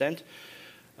And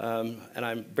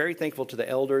I'm very thankful to the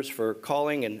elders for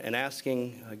calling and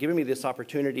asking, giving me this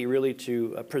opportunity really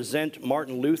to present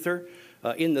Martin Luther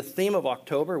in the theme of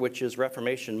October, which is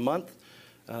Reformation Month,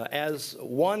 as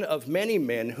one of many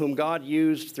men whom God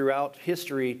used throughout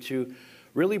history to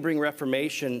really bring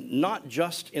Reformation, not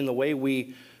just in the way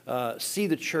we see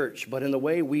the church, but in the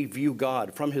way we view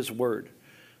God from His Word.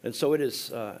 And so it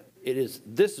is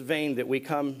this vein that we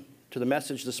come to the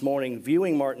message this morning,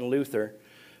 viewing Martin Luther.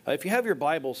 If you have your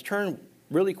Bibles, turn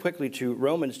really quickly to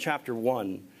Romans chapter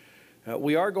 1.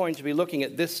 We are going to be looking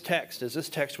at this text, as this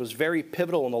text was very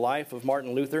pivotal in the life of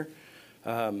Martin Luther.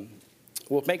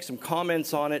 We'll make some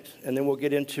comments on it, and then we'll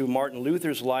get into Martin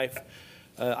Luther's life.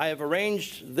 I have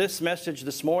arranged this message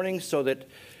this morning so that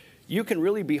you can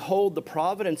really behold the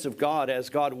providence of God as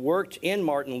God worked in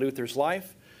Martin Luther's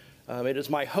life. It is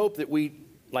my hope that we,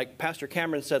 like Pastor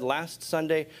Cameron said last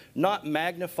Sunday, not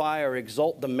magnify or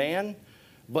exalt the man,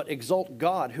 but exalt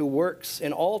God who works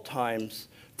in all times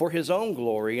for His own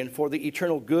glory and for the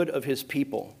eternal good of His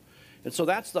people. And so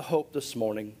that's the hope this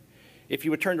morning. If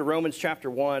you would turn to Romans chapter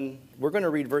 1, we're going to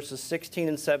read verses 16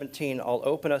 and 17. I'll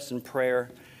open us in prayer,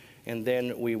 and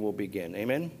then we will begin.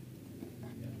 Amen?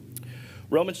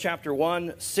 Romans chapter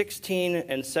 1, 16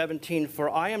 and 17. For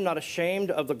I am not ashamed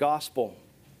of the gospel,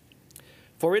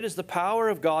 for it is the power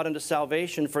of God unto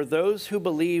salvation for those who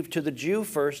believe, to the Jew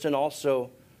first and also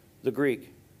the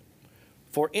Greek.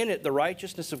 For in it the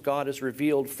righteousness of God is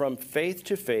revealed from faith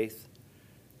to faith,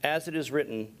 as it is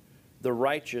written, the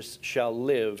righteous shall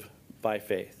live by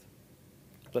faith.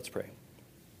 Let's pray.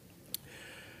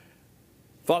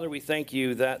 Father, we thank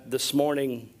you that this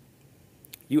morning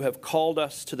you have called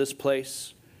us to this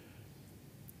place.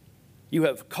 You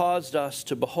have caused us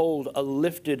to behold a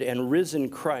lifted and risen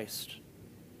Christ,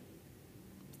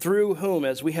 through whom,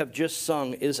 as we have just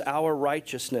sung, is our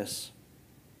righteousness.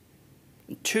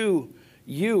 To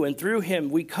you and through Him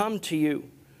we come to you,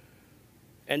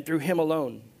 and through Him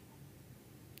alone.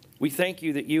 We thank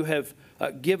you that you have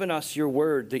given us your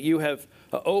word, that you have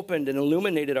opened and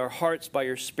illuminated our hearts by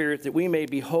your Spirit, that we may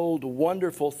behold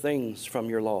wonderful things from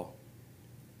your law.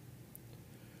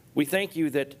 We thank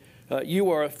you that you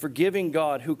are a forgiving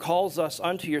God who calls us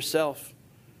unto yourself.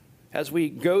 As we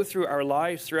go through our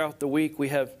lives throughout the week, we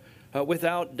have,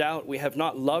 without doubt, we have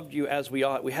not loved you as we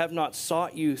ought. We have not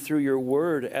sought you through your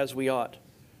word as we ought.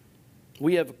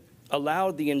 We have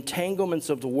allowed the entanglements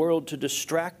of the world to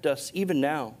distract us even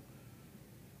now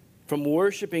from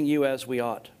worshiping you as we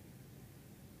ought.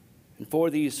 And for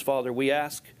these, Father, we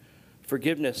ask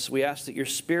forgiveness. We ask that your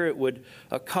Spirit would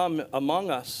come among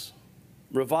us,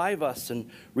 revive us, and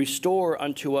restore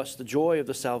unto us the joy of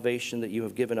the salvation that you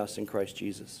have given us in Christ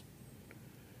Jesus.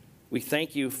 We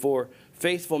thank you for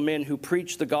faithful men who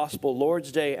preach the gospel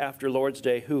Lord's Day after Lord's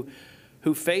Day,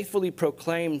 who faithfully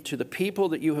proclaim to the people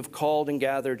that you have called and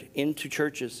gathered into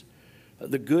churches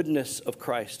the goodness of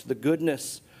Christ, the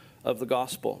goodness of the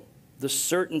gospel, the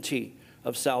certainty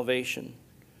of salvation.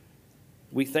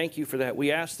 We thank you for that.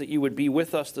 We ask that you would be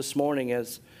with us this morning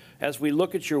as we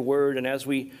look at your word and as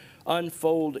we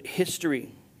unfold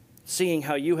history, seeing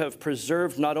how you have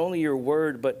preserved not only your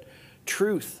word, but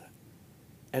truth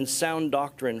and sound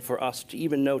doctrine for us to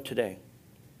even know today.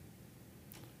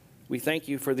 We thank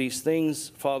you for these things,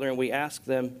 Father, and we ask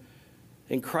them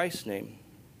in Christ's name.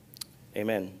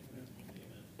 Amen.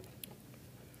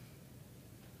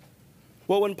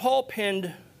 Well, when Paul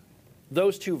penned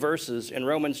those two verses in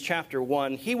Romans chapter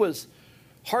 1, he was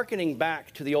hearkening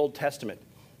back to the Old Testament.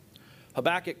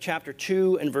 Habakkuk chapter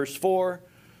 2 and verse 4,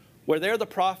 where there the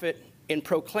prophet, in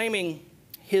proclaiming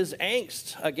his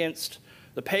angst against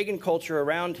the pagan culture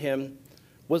around him,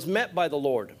 was met by the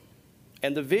Lord.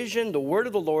 And the vision, the word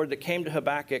of the Lord that came to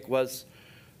Habakkuk was,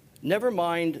 never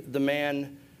mind the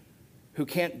man who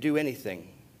can't do anything,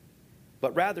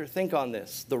 but rather think on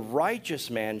this: the righteous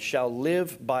man shall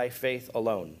live by faith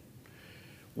alone.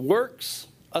 Works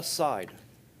aside,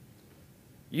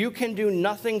 you can do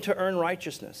nothing to earn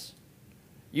righteousness.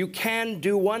 You can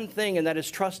do one thing, and that is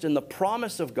trust in the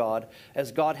promise of God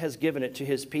as God has given it to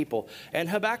his people. And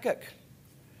Habakkuk,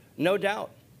 no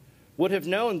doubt, would have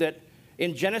known that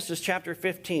in Genesis chapter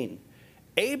 15,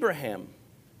 Abraham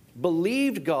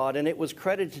believed God and it was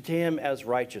credited to him as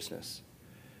righteousness.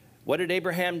 What did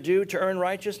Abraham do to earn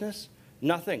righteousness?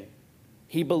 Nothing.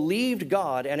 He believed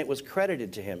God and it was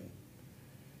credited to him.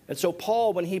 And so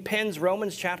Paul, when he pens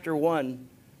Romans chapter 1,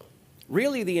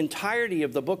 really the entirety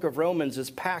of the book of Romans is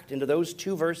packed into those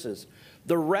two verses.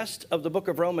 The rest of the book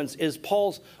of Romans is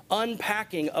Paul's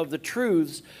unpacking of the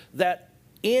truths that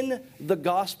in the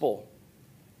gospel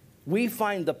we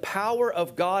find the power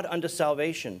of God unto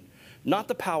salvation, not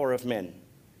the power of men.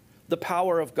 the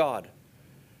power of God.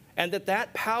 And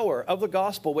that power of the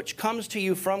gospel which comes to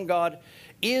you from God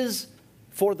is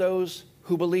for those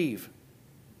who believe.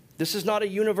 This is not a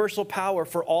universal power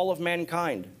for all of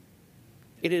mankind.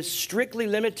 It is strictly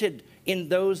limited in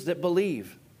those that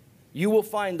believe. You will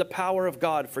find the power of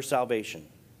God for salvation.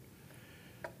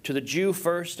 To the Jew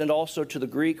first and also to the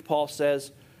Greek, Paul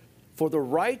says, for the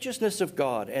righteousness of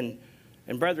God. And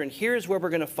brethren, here's where we're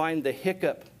going to find the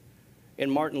hiccup in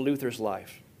Martin Luther's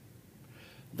life.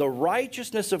 The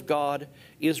righteousness of God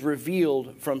is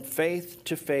revealed from faith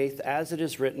to faith, as it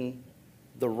is written,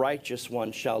 the righteous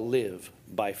one shall live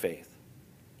by faith.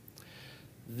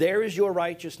 There is your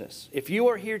righteousness. If you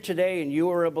are here today and you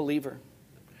are a believer,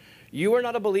 you are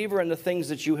not a believer in the things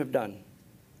that you have done.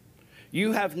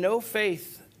 You have no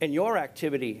faith in your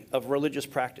activity of religious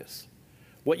practice.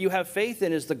 What you have faith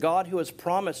in is the God who has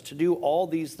promised to do all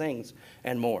these things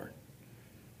and more.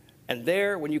 And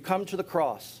there, when you come to the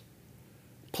cross,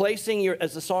 placing your,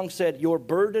 as the song said, your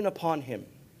burden upon him.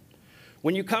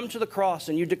 When you come to the cross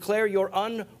and you declare your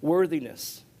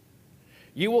unworthiness,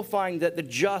 you will find that the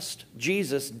just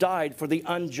Jesus died for the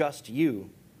unjust you.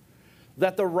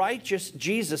 That the righteous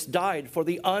Jesus died for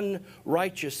the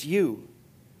unrighteous you.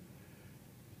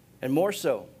 And more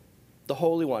so, the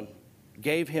Holy One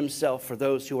gave himself for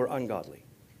those who are ungodly,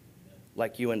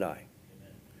 like you and I.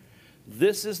 Amen.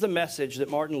 This is the message that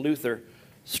Martin Luther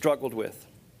struggled with.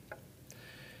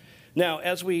 Now,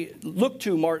 as we look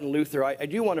to Martin Luther, I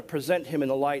do want to present him in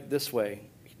the light this way.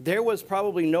 There was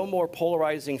probably no more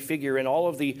polarizing figure in all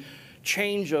of the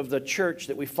change of the church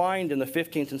that we find in the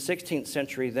 15th and 16th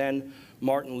century than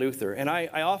Martin Luther. And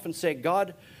I often say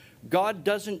God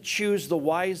doesn't choose the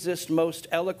wisest, most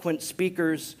eloquent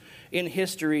speakers in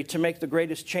history to make the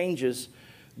greatest changes.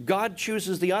 God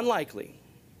chooses the unlikely.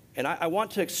 And I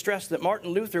want to stress that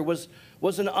Martin Luther was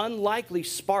an unlikely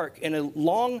spark in a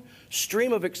long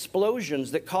stream of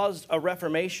explosions that caused a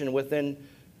Reformation within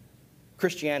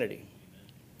Christianity.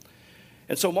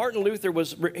 And so Martin Luther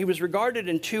was regarded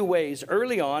in two ways.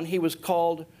 Early on, he was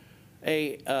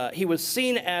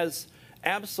seen as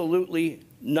absolutely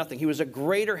nothing. He was a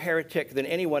greater heretic than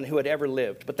anyone who had ever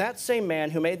lived. But that same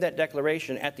man who made that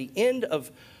declaration at the end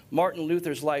of Martin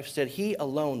Luther's life said he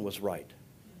alone was right.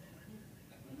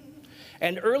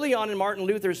 And early on in Martin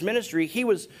Luther's ministry, he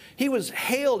was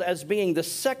hailed as being the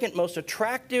second most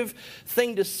attractive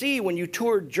thing to see when you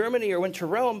toured Germany or went to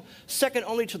Rome, second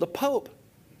only to the Pope.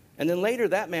 And then later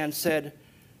that man said,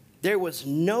 there was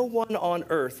no one on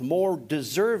earth more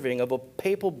deserving of a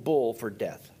papal bull for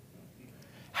death.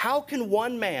 How can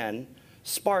one man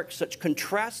spark such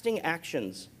contrasting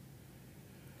actions?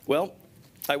 Well,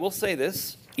 I will say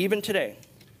this, even today,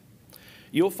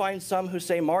 you'll find some who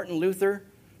say Martin Luther,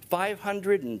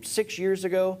 506 years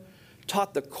ago,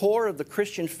 taught the core of the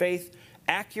Christian faith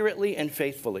accurately and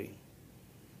faithfully.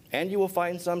 And you will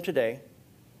find some today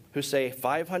who say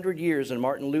 500 years and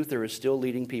Martin Luther is still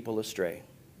leading people astray.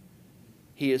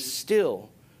 He is still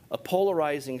a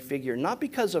polarizing figure, not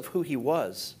because of who he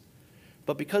was,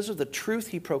 but because of the truth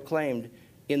he proclaimed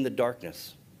in the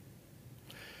darkness.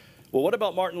 Well, what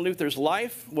about Martin Luther's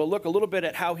life? We'll look a little bit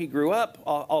at how he grew up.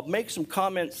 I'll make some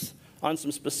comments on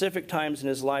some specific times in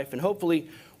his life, and hopefully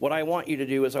what I want you to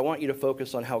do is I want you to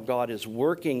focus on how God is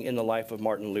working in the life of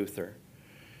Martin Luther.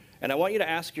 And I want you to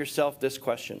ask yourself this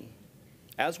question.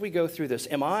 As we go through this,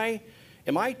 am I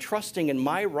trusting in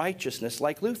my righteousness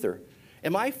like Luther?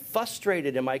 Am I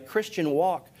frustrated in my Christian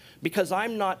walk because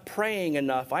I'm not praying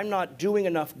enough, I'm not doing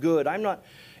enough good,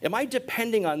 am I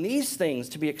depending on these things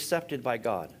to be accepted by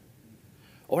God?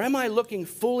 Or am I looking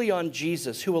fully on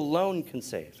Jesus who alone can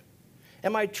save?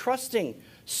 Am I trusting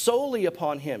solely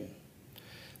upon him?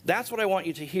 That's what I want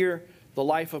you to hear the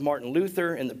life of Martin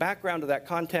Luther in the background of that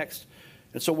context.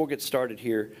 And so we'll get started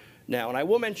here now. And I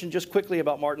will mention just quickly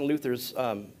about Martin Luther's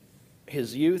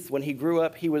his youth. When he grew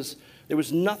up, there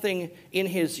was nothing in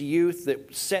his youth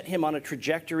that set him on a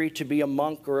trajectory to be a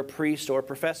monk or a priest or a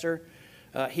professor.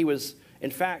 He was, in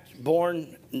fact,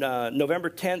 born November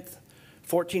 10th,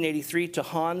 1483 to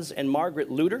Hans and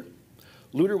Margaret Luther.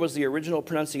 Luther was the original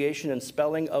pronunciation and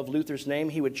spelling of Luther's name.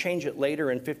 He would change it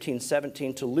later in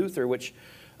 1517 to Luther, which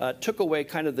took away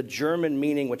kind of the German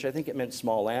meaning, which I think it meant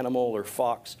small animal or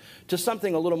fox, to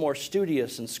something a little more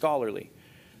studious and scholarly.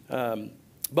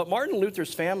 But Martin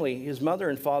Luther's family, his mother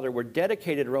and father, were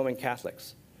dedicated Roman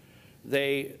Catholics.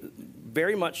 They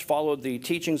very much followed the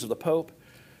teachings of the Pope.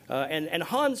 And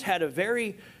Hans had a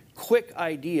very quick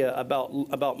idea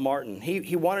about Martin.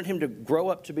 He wanted him to grow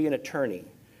up to be an attorney.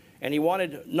 And he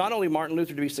wanted not only Martin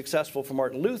Luther to be successful for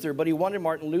Martin Luther, but he wanted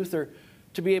Martin Luther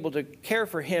to be able to care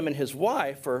for him and his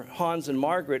wife, for Hans and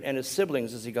Margaret and his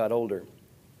siblings as he got older.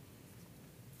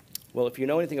 Well, if you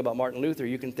know anything about Martin Luther,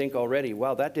 you can think already,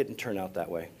 wow, that didn't turn out that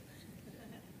way.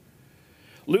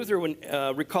 Luther, when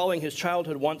recalling his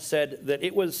childhood, once said that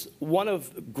it was one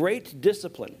of great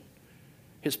discipline.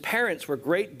 His parents were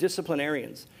great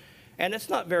disciplinarians. And it's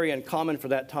not very uncommon for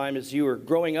that time. As you were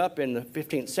growing up in the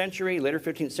 15th century, later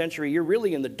 15th century, you're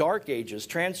really in the dark ages,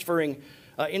 transferring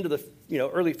into the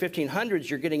early 1500s,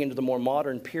 you're getting into the more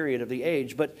modern period of the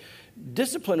age. But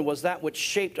discipline was that which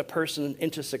shaped a person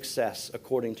into success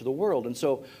according to the world. And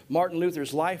so Martin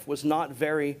Luther's life was not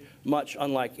very much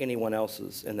unlike anyone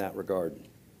else's in that regard.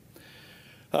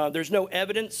 There's no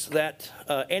evidence that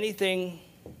anything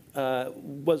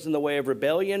was in the way of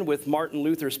rebellion with Martin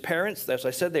Luther's parents. As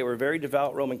I said, they were very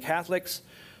devout Roman Catholics.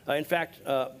 In fact,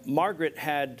 Margaret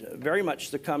had very much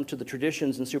succumbed to the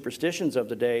traditions and superstitions of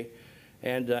the day.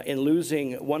 And in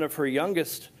losing one of her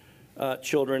youngest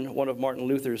children, one of Martin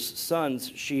Luther's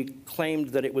sons, she claimed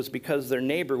that it was because their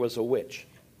neighbor was a witch.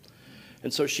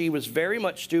 And so she was very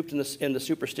much stooped in the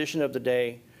superstition of the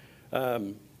day.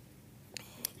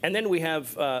 And then we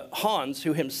have Hans,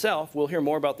 who himself, we'll hear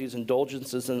more about these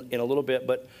indulgences in a little bit,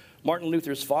 but Martin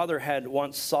Luther's father had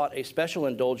once sought a special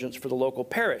indulgence for the local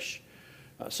parish.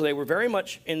 So they were very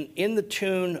much in the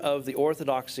tune of the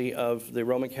orthodoxy of the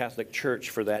Roman Catholic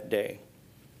Church for that day.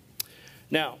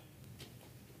 Now,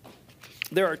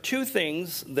 there are two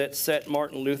things that set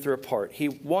Martin Luther apart.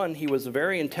 One, he was a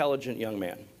very intelligent young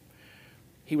man.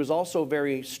 He was also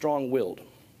very strong-willed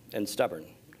and stubborn.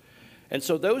 And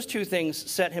so those two things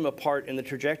set him apart in the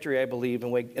trajectory, I believe,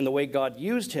 in the way God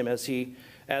used him as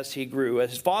he grew.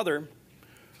 His father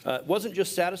wasn't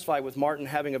just satisfied with Martin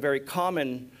having a very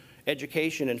common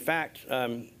education. In fact,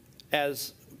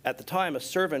 as at the time a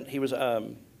servant, he was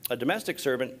a domestic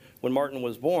servant when Martin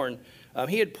was born,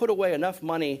 he had put away enough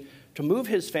money to move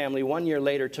his family 1 year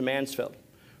later to Mansfield,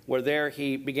 where there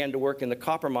he began to work in the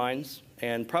copper mines,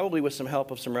 and probably with some help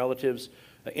of some relatives,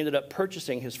 ended up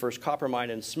purchasing his first copper mine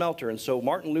and smelter. And so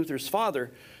Martin Luther's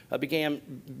father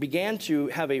began to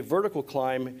have a vertical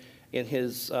climb in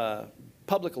his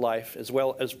public life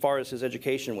as far as his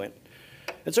education went.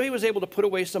 And so he was able to put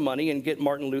away some money and get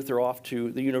Martin Luther off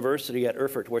to the university at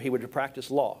Erfurt, where he would practice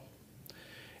law.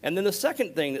 And then the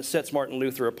second thing that sets Martin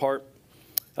Luther apart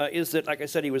is that, like I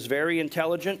said, he was very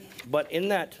intelligent, but in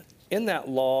that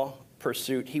law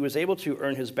pursuit, he was able to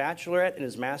earn his bachelorette and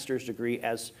his master's degree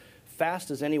as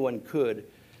fast as anyone could,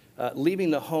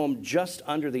 leaving the home just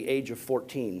under the age of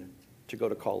 14 to go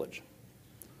to college.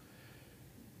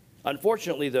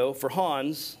 Unfortunately, though, for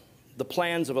Hans, the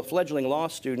plans of a fledgling law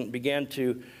student began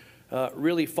to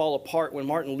really fall apart when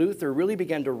Martin Luther really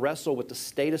began to wrestle with the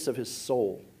status of his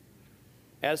soul.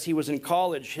 As he was in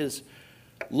college, his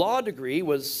law degree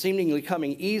was seemingly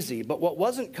coming easy, but what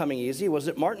wasn't coming easy was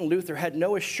that Martin Luther had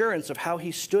no assurance of how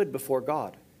he stood before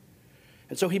God.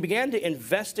 And so he began to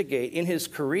investigate in his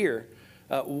career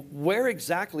where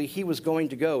exactly he was going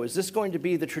to go. Is this going to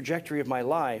be the trajectory of my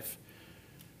life?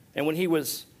 And when he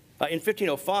was, in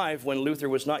 1505, when Luther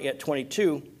was not yet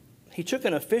 22, he took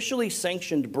an officially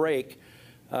sanctioned break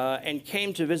and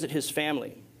came to visit his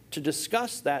family to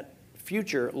discuss that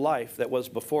future life that was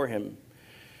before him.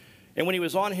 And when he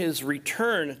was on his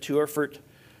return to Erfurt,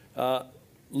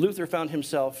 Luther found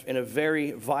himself in a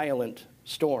very violent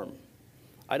storm.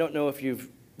 I don't know if you've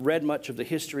read much of the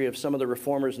history of some of the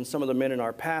reformers and some of the men in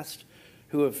our past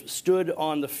who have stood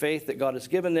on the faith that God has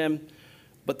given them,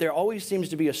 but there always seems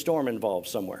to be a storm involved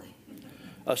somewhere.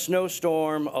 A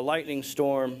snowstorm, a lightning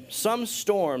storm, some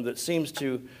storm that seems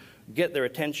to get their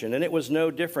attention. And it was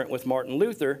no different with Martin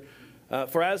Luther,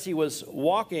 for as he was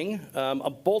walking, a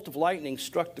bolt of lightning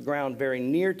struck the ground very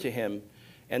near to him,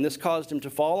 and this caused him to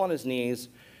fall on his knees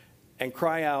and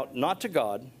cry out, not to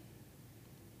God,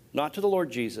 not to the Lord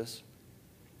Jesus,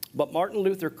 but Martin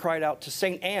Luther cried out to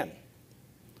St. Anne,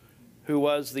 who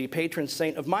was the patron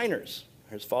saint of miners.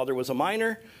 His father was a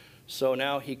miner, so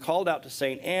now he called out to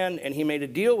St. Anne, and he made a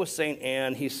deal with St.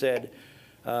 Anne. He said,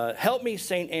 help me,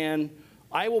 St. Anne,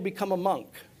 I will become a monk.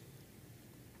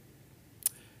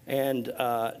 And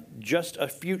just a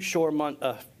few short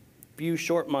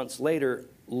months later,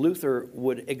 Luther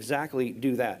would exactly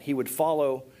do that. He would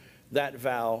follow that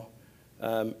vow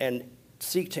and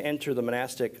seek to enter the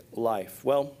monastic life.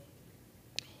 Well,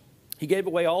 he gave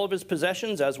away all of his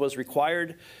possessions, as was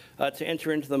required to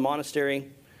enter into the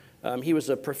monastery. He was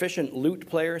a proficient lute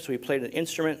player, so he played an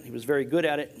instrument. He was very good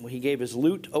at it. He gave his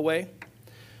lute away.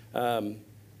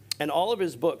 And all of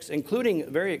his books, including a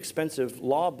very expensive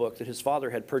law book that his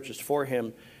father had purchased for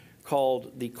him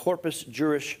called the Corpus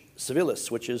Juris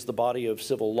Civilis, which is the body of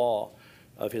civil law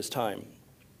of his time.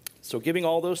 So giving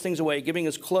all those things away, giving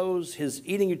his clothes, his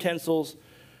eating utensils,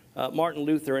 Martin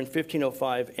Luther in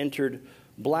 1505 entered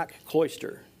Black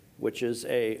Cloister, which is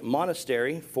a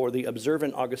monastery for the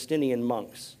observant Augustinian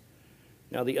monks.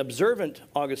 Now, the observant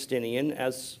Augustinian,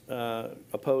 as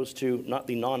opposed to not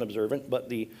the non-observant, but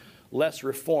the less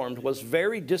reformed, was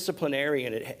very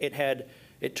disciplinarian.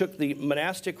 It took the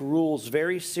monastic rules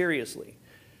very seriously.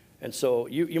 And so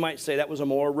you might say that was a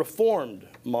more reformed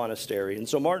monastery. And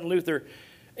so Martin Luther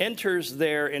enters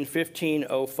there in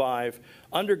 1505,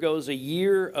 undergoes a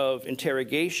year of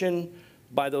interrogation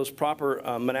by those proper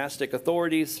monastic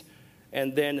authorities,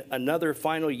 and then another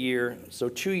final year, so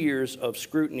 2 years of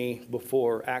scrutiny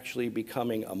before actually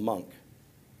becoming a monk.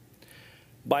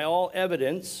 By all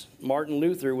evidence, Martin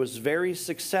Luther was very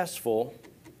successful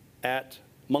at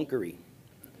monkery.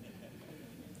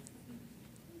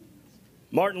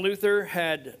 Martin Luther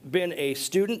had been a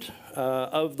student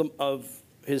of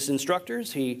his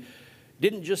instructors. He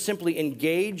didn't just simply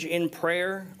engage in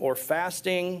prayer or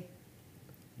fasting,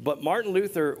 but Martin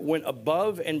Luther went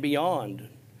above and beyond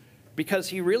because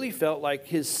he really felt like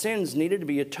his sins needed to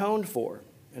be atoned for.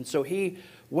 And so he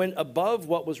went above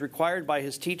what was required by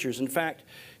his teachers. In fact,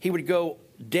 he would go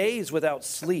days without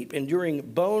sleep, enduring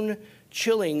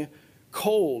bone-chilling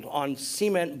cold on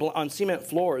cement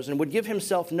floors, and would give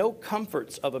himself no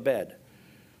comforts of a bed.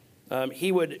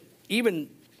 He would even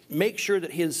make sure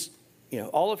that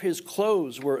all of his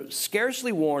clothes were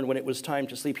scarcely worn when it was time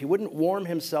to sleep. He wouldn't warm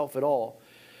himself at all.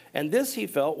 And this, he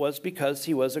felt, was because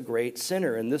he was a great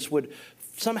sinner, and this would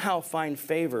somehow find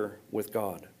favor with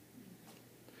God.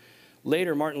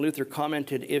 Later, Martin Luther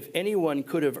commented, "If anyone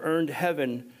could have earned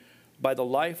heaven by the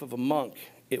life of a monk,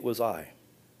 it was I."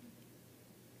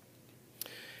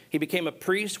 He became a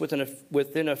priest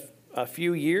within a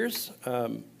few years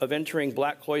of entering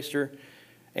Black Cloister,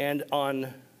 and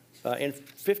in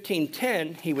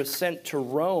 1510, he was sent to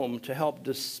Rome to help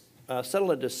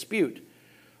settle a dispute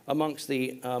amongst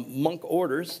the monk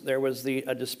orders. There was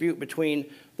a dispute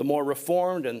between the more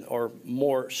reformed or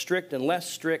more strict and less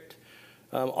strict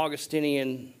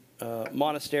Augustinian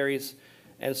monasteries.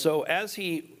 And so as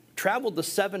he traveled the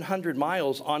 700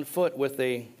 miles on foot with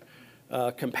a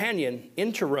companion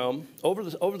into Rome, over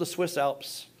the Swiss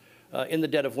Alps in the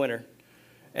dead of winter,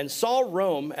 and saw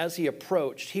Rome as he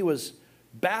approached, he was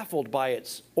baffled by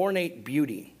its ornate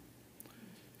beauty.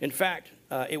 In fact,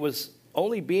 it was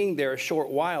only being there a short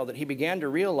while that he began to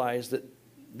realize that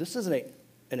this is an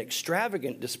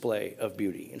extravagant display of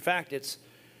beauty. In fact, it's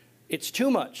too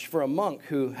much for a monk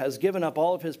who has given up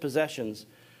all of his possessions,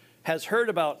 has heard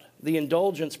about the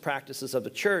indulgence practices of the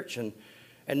church, and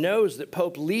knows that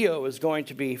Pope Leo is going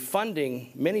to be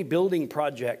funding many building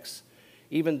projects,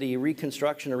 even the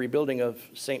reconstruction or rebuilding of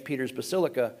St. Peter's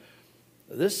Basilica.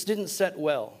 This didn't set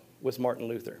well with Martin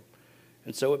Luther.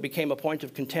 And so it became a point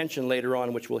of contention later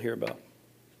on, which we'll hear about.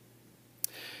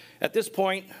 At this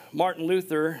point, Martin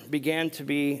Luther began to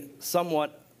be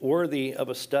somewhat worthy of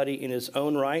a study in his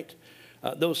own right.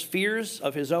 Those fears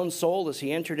of his own soul as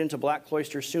he entered into Black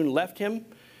Cloister soon left him.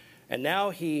 And now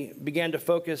he began to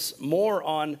focus more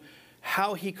on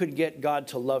how he could get God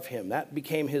to love him. That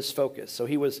became his focus. So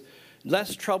he was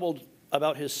less troubled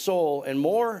about his soul and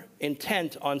more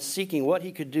intent on seeking what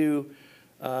he could do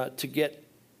to get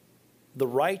the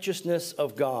righteousness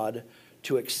of God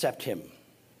to accept him.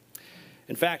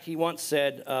 In fact, he once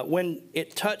said, when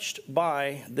it touched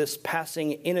by this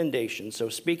passing inundation, so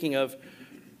speaking of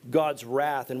God's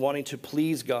wrath and wanting to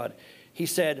please God, he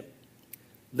said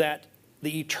that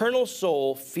the eternal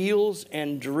soul feels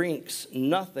and drinks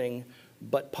nothing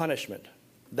but punishment.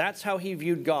 That's how he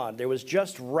viewed God. There was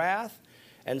just wrath,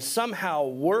 and somehow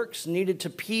works needed to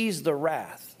appease the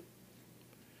wrath.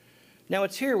 Now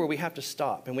it's here where we have to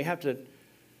stop, and we have to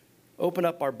open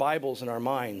up our Bibles and our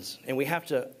minds, and we have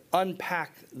to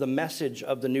unpack the message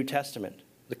of the New Testament,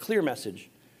 the clear message,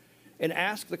 and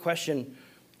ask the question,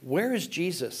 where is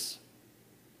Jesus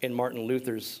in Martin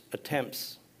Luther's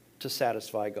attempts to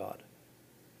satisfy God?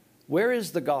 Where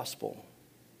is the gospel?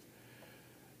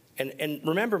 And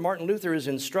remember, Martin Luther is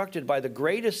instructed by the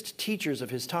greatest teachers of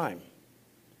his time.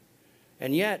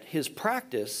 And yet his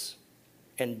practice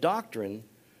and doctrine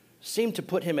seem to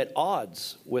put him at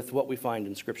odds with what we find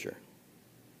in Scripture.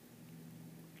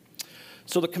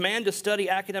 So the command to study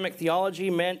academic theology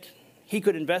meant he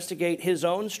could investigate his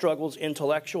own struggles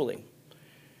intellectually.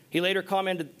 He later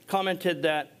commented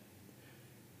that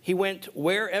he went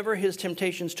wherever his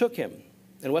temptations took him.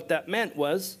 And what that meant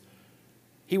was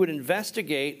he would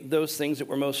investigate those things that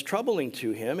were most troubling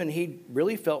to him, and he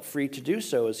really felt free to do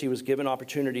so as he was given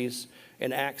opportunities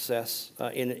and access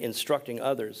in instructing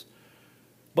others.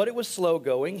 But it was slow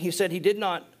going. He said he did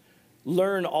not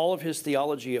learn all of his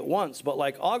theology at once, but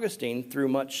like Augustine, through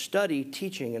much study,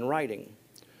 teaching, and writing.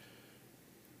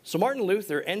 So Martin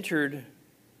Luther entered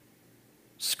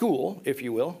school, if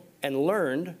you will, and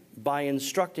learned by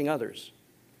instructing others.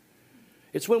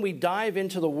 It's when we dive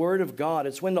into the Word of God,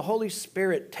 it's when the Holy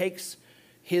Spirit takes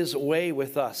his way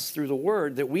with us through the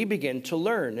Word that we begin to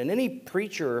learn. And any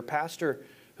preacher or pastor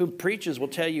who preaches will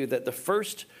tell you that the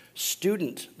first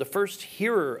student, the first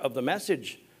hearer of the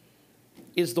message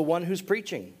is the one who's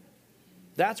preaching.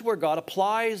 That's where God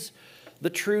applies the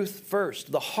truth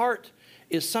first. The heart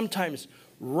is sometimes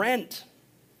rent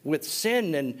with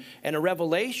sin and a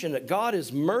revelation that God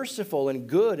is merciful and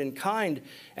good and kind,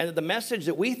 and that the message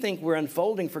that we think we're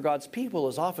unfolding for God's people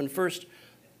is often first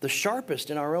the sharpest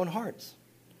in our own hearts.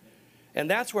 And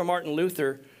that's where Martin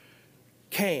Luther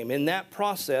came. In that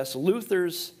process,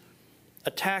 Luther's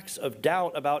attacks of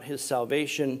doubt about his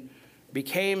salvation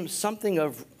became something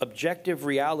of objective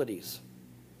realities,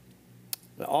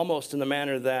 almost in the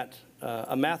manner that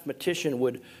a mathematician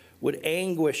would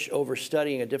anguish over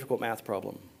studying a difficult math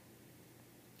problem.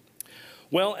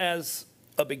 Well, as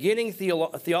a beginning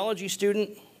theology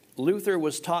student, Luther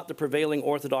was taught the prevailing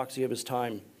orthodoxy of his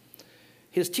time.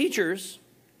 His teachers,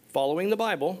 following the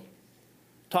Bible,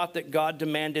 taught that God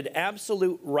demanded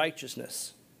absolute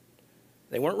righteousness.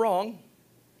 They weren't wrong,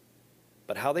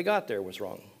 but how they got there was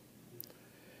wrong.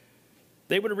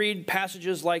 They would read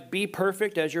passages like, "Be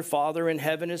perfect as your Father in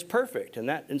heaven is perfect." And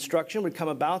that instruction would come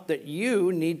about that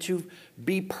you need to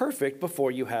be perfect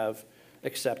before you have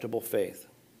acceptable faith.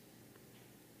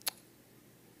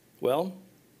 Well,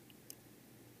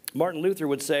 Martin Luther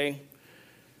would say,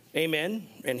 "Amen,"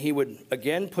 and he would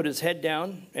again put his head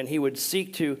down, and he would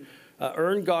seek to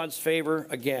earn God's favor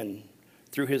again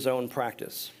through his own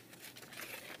practice.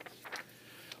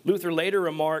 Luther later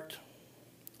remarked,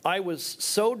 "I was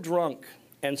so drunk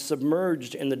and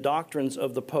submerged in the doctrines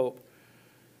of the Pope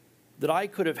that I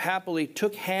could have happily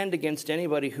took hand against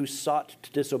anybody who sought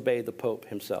to disobey the Pope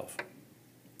himself."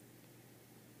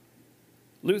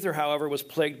 Luther, however, was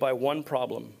plagued by one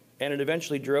problem, and it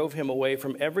eventually drove him away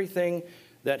from everything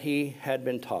that he had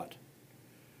been taught.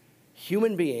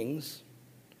 Human beings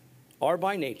are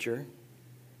by nature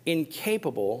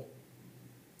incapable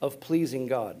of pleasing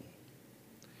God.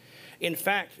 In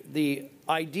fact, the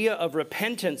idea of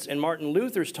repentance in Martin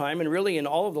Luther's time, and really in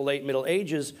all of the late Middle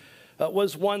Ages,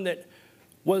 was one that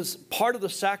was part of the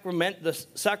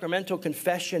sacramental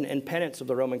confession and penance of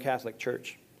the Roman Catholic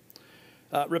Church.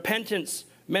 Repentance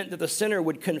meant that the sinner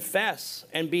would confess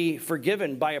and be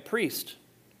forgiven by a priest,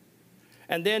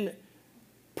 and then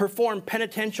perform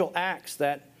penitential acts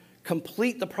that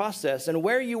complete the process. And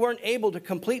where you weren't able to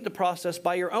complete the process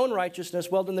by your own righteousness,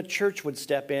 well, then the church would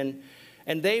step in,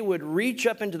 and they would reach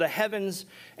up into the heavens,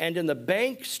 and in the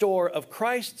bank store of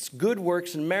Christ's good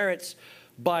works and merits,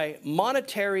 by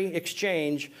monetary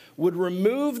exchange, would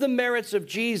remove the merits of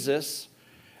Jesus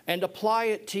and apply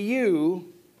it to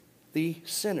you, the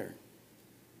sinner.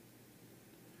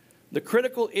 The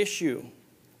critical issue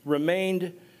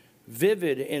remained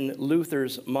vivid in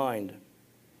Luther's mind.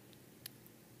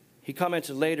 He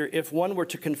commented later, "If one were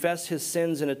to confess his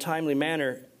sins in a timely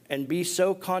manner and be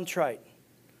so contrite,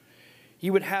 he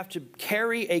would have to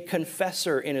carry a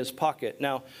confessor in his pocket."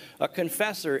 Now, a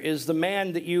confessor is the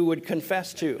man that you would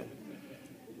confess to.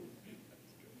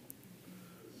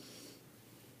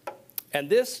 And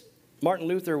this, Martin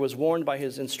Luther was warned by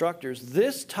his instructors,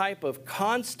 this type of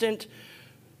constant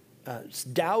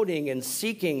doubting and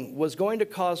seeking was going to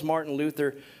cause Martin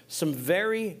Luther some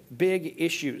very big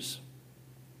issues.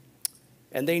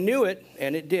 And they knew it,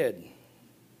 and it did.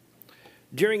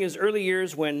 During his early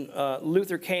years, when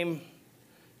Luther came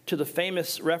to the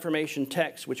famous Reformation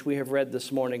text, which we have read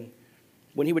this morning,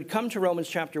 when he would come to Romans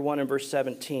chapter 1 and verse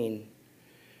 17,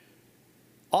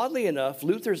 oddly enough,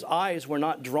 Luther's eyes were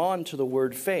not drawn to the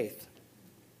word faith,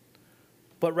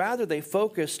 but rather they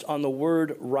focused on the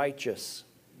word righteous.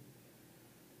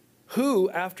 Who,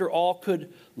 after all,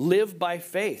 could live by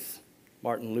faith?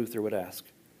 Martin Luther would ask.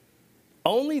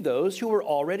 Only those who were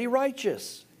already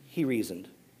righteous, he reasoned.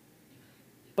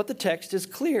 But the text is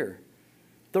clear.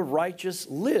 The righteous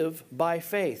live by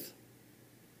faith.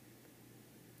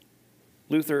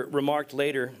 Luther remarked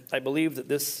later, I believe that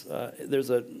there's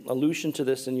an allusion to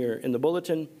this in the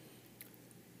bulletin,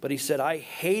 but he said, "I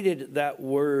hated that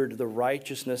word, the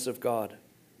righteousness of God."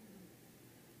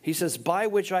 He says, "By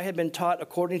which I had been taught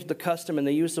according to the custom and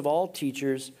the use of all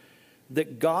teachers,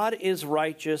 that God is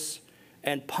righteous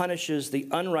and punishes the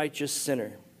unrighteous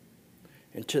sinner.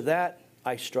 And to that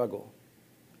I struggle.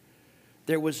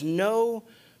 There was no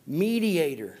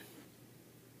mediator.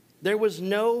 There was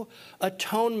no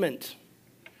atonement.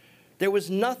 There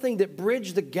was nothing that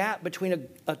bridged the gap between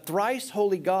a thrice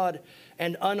holy God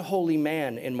and unholy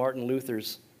man in Martin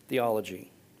Luther's theology.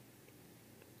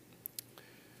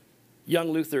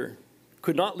 Young Luther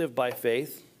could not live by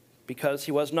faith because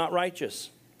he was not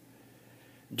righteous.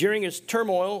 During his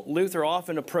turmoil, Luther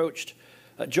often approached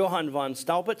Johann von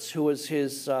Staupitz, who was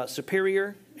his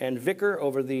superior and vicar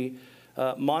over the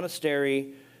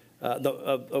monastery,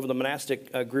 over the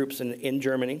monastic groups in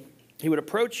Germany. He would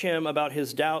approach him about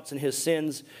his doubts and his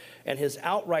sins and his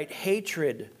outright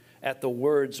hatred at the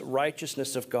words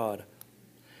righteousness of God.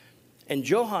 And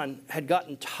Johann had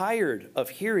gotten tired of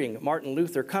hearing Martin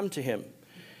Luther come to him.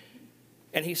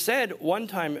 And he said one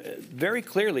time very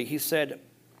clearly, he said,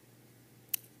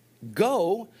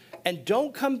 "Go and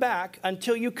don't come back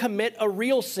until you commit a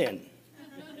real sin."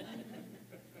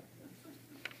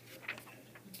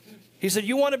 He said,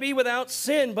 "You want to be without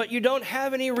sin, but you don't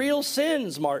have any real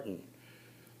sins, Martin.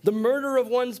 The murder of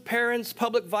one's parents,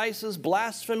 public vices,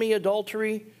 blasphemy,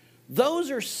 adultery,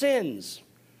 those are sins.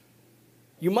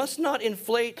 You must not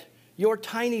inflate your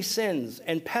tiny sins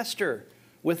and pester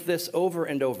with this over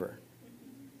and over."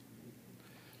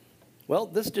 Well,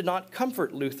 this did not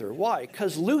comfort Luther. Why?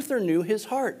 Because Luther knew his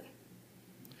heart.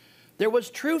 There was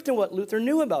truth in what Luther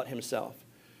knew about himself.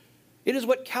 It is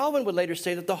what Calvin would later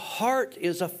say, that the heart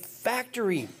is a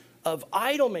factory of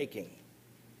idol making.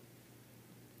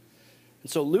 And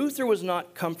so Luther was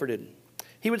not comforted.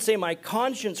 He would say, "My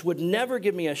conscience would never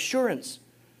give me assurance,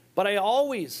 but I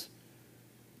always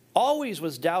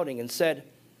was doubting and said,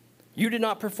 'You did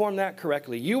not perform that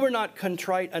correctly. You were not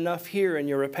contrite enough here in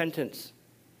your repentance.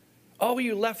 Oh,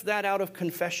 you left that out of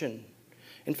confession.'"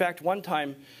 In fact, one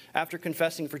time, after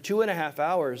confessing for 2.5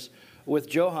 hours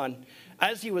with Johann,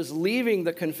 as he was leaving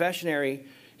the confessionary,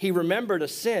 he remembered a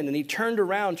sin, and he turned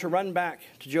around to run back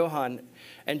to Johann,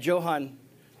 and Johann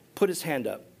put his hand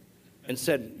up and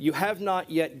said, "You have not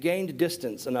yet gained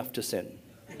distance enough to sin."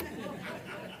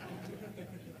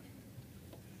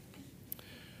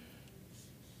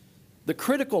 The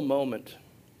critical moment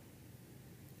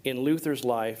in Luther's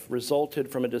life resulted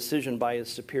from a decision by his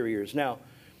superiors. Now,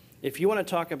 if you want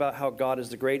to talk about how God is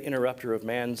the great interrupter of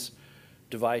man's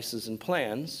devices and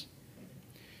plans,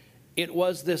 it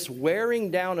was this wearing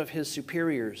down of his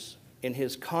superiors in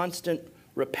his constant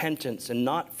repentance and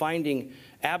not finding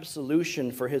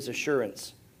absolution for his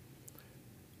assurance.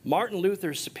 Martin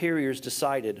Luther's superiors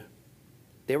decided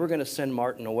they were going to send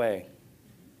Martin away.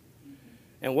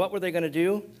 And what were they going to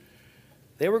do?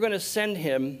 They were going to send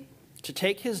him to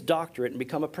take his doctorate and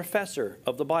become a professor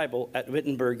of the Bible at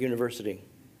Wittenberg University.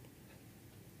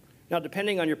 Now,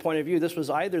 depending on your point of view, this was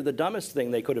either the dumbest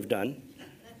thing they could have done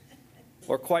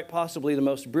or quite possibly the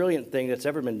most brilliant thing that's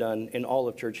ever been done in all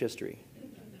of church history.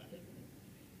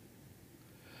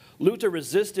 Luther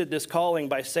resisted this calling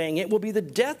by saying, "It will be the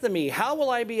death of me. How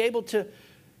will I be able to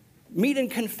meet in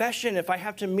confession if I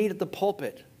have to meet at the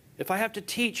pulpit? If I have to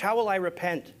teach, how will I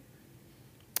repent?"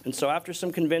 And so after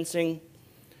some convincing,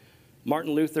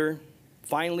 Martin Luther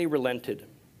finally relented.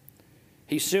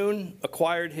 He soon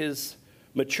acquired his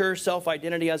mature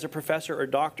self-identity as a professor or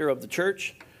doctor of the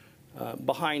church,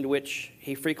 behind which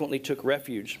he frequently took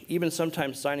refuge, even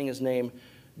sometimes signing his name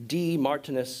D.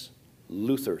 Martinus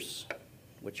Luthers,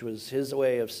 which was his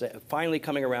way of finally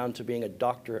coming around to being a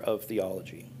doctor of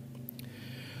theology.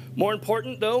 More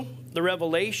important, though, the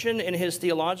revelation in his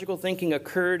theological thinking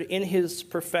occurred in his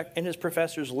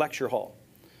professor's lecture hall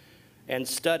and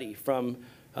study from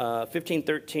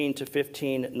 1513 to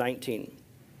 1519.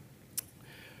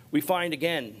 We find,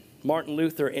 again, Martin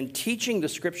Luther in teaching the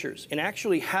scriptures, in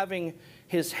actually having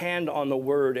his hand on the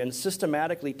word and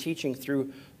systematically teaching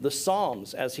through the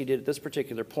Psalms, as he did at this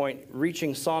particular point,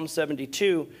 reaching Psalm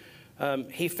 72,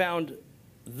 he found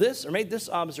this, or made this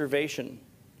observation.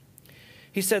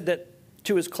 He said that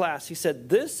to his class, he said,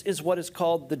 "This is what is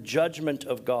called the judgment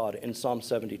of God" in Psalm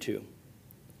 72.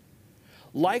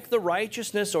 "Like the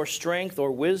righteousness or strength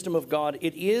or wisdom of God,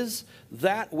 it is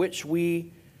that which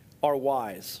we are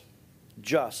wise,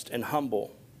 just, and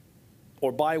humble,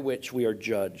 or by which we are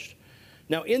judged."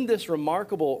 Now, in this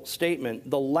remarkable statement,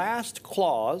 the last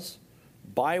clause,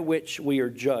 "by which we are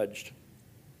judged,"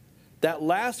 that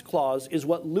last clause is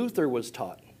what Luther was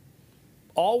taught.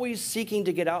 Always seeking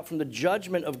to get out from the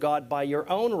judgment of God by your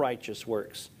own righteous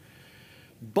works.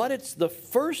 But it's the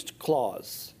first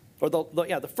clause, or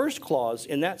the first clause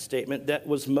in that statement that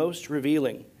was most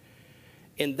revealing.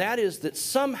 And that is that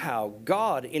somehow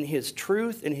God, in his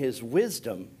truth, in his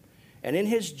wisdom, and in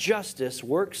his justice,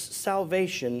 works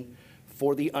salvation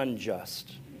for the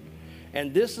unjust.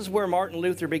 And this is where Martin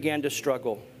Luther began to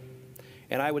struggle,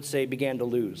 and I would say began to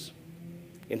lose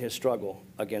in his struggle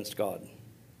against God.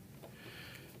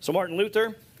 So Martin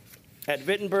Luther at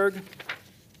Wittenberg,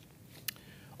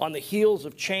 on the heels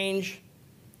of change,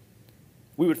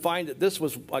 we would find that this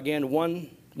was, again,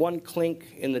 one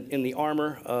clink in the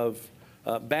armor of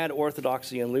bad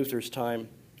orthodoxy in Luther's time,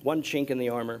 one chink in the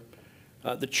armor.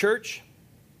 The church,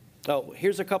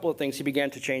 here's a couple of things he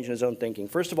began to change in his own thinking.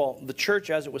 First of all, the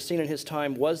church, as it was seen in his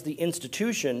time, was the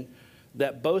institution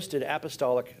that boasted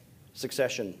apostolic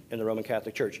succession in the Roman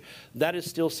Catholic Church. That is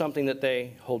still something that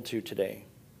they hold to today.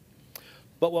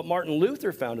 But what Martin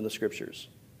Luther found in the Scriptures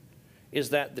is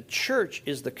that the church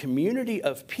is the community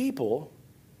of people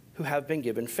who have been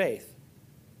given faith.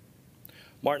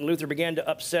 Martin Luther began to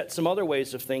upset some other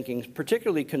ways of thinking,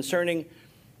 particularly concerning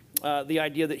the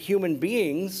idea that human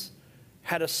beings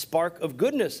had a spark of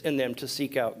goodness in them to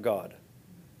seek out God.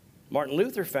 Martin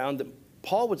Luther found that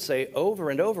Paul would say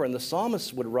over and over, and the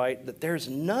psalmist would write, that there's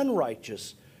none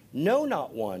righteous, no,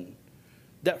 not one,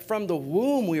 that from the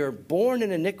womb we are born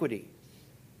in iniquity.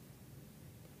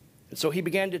 And so he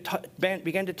began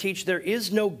to teach there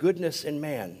is no goodness in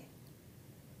man.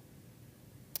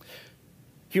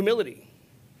 Humility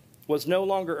was no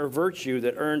longer a virtue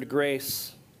that earned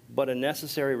grace, but a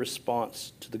necessary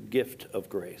response to the gift of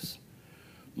grace.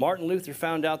 Martin Luther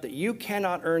found out that you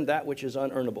cannot earn that which is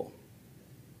unearnable.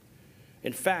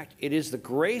 In fact, it is the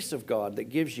grace of God that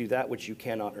gives you that which you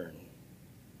cannot earn.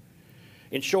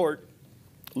 In short,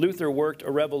 Luther worked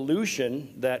a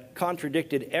revolution that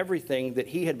contradicted everything that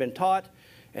he had been taught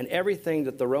and everything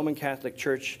that the Roman Catholic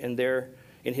Church in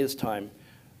his time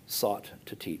sought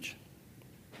to teach.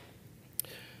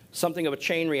 Something of a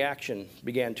chain reaction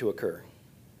began to occur.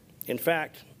 In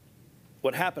fact,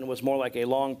 what happened was more like a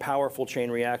long, powerful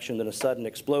chain reaction than a sudden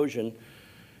explosion.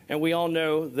 And we all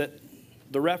know that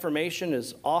the Reformation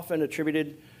is often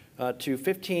attributed to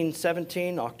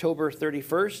 1517, October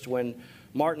 31st, when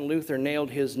Martin Luther nailed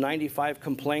his 95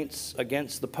 complaints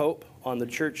against the Pope on the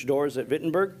church doors at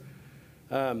Wittenberg.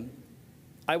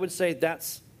 I would say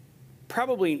that's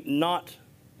probably not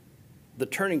the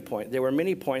turning point. There were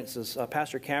many points, as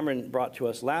Pastor Cameron brought to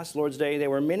us last Lord's Day. There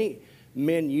were many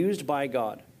men used by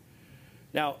God.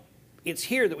 Now, it's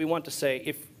here that we want to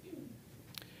say,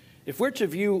 if we're to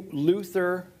view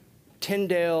Luther,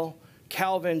 Tyndale,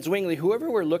 Calvin, Zwingli,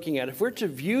 whoever we're looking at, if we're to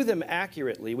view them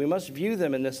accurately, we must view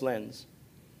them in this lens,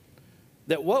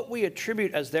 that what we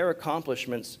attribute as their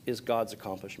accomplishments is God's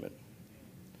accomplishment.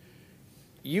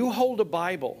 You hold a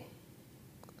Bible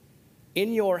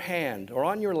in your hand or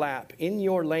on your lap, in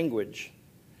your language,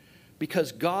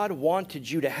 because God wanted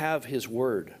you to have His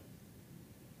Word.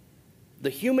 The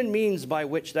human means by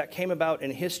which that came about in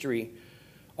history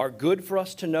are good for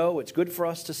us to know, it's good for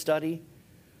us to study,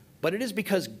 but it is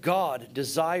because God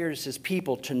desires His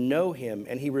people to know Him,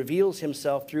 and He reveals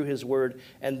Himself through His Word,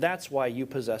 and that's why you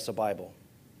possess a Bible.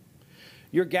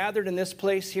 You're gathered in this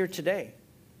place here today,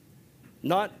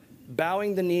 not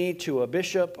bowing the knee to a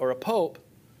bishop or a pope,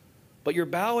 but you're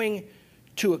bowing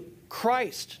to a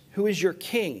Christ who is your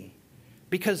King,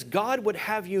 because God would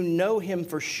have you know Him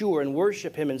for sure and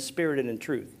worship Him in spirit and in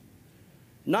truth.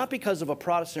 Not because of a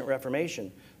Protestant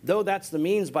Reformation, though that's the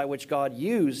means by which God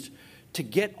used to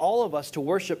get all of us to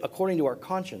worship according to our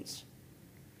conscience.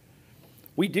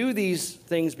 We do these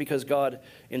things because God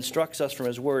instructs us from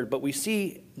His Word, but we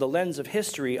see the lens of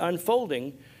history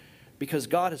unfolding because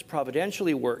God has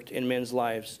providentially worked in men's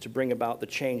lives to bring about the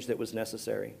change that was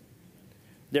necessary.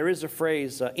 There is a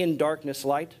phrase, in darkness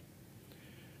light.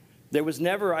 There was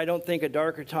never, I don't think, a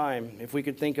darker time, if we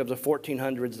could think of the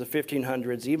 1400s, the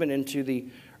 1500s, even into the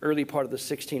early part of the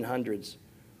 1600s,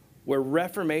 where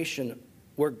Reformation,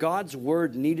 where God's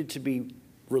Word needed to be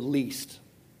released,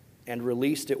 and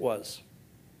released it was.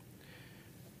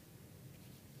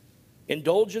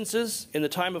 Indulgences in the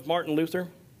time of Martin Luther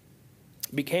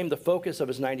became the focus of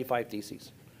his 95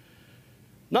 Theses.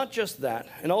 Not just that,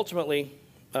 and ultimately,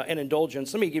 an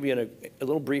indulgence, let me give you a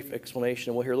little brief explanation,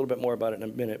 and we'll hear a little bit more about it in a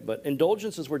minute, but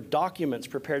indulgences were documents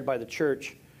prepared by the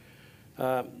church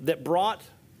that brought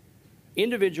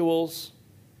individuals,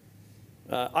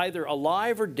 either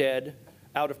alive or dead,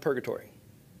 out of purgatory.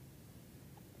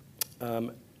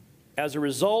 As a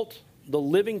result, the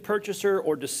living purchaser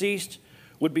or deceased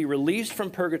would be released from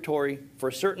purgatory for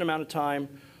a certain amount of time,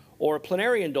 or a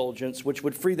plenary indulgence, which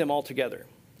would free them altogether.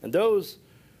 And those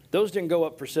didn't go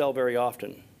up for sale very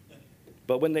often.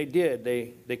 But when they did,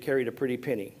 they carried a pretty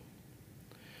penny.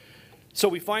 So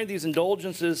we find these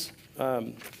indulgences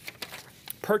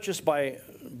purchased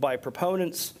by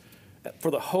proponents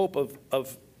for the hope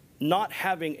of not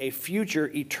having a future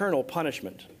eternal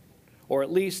punishment, or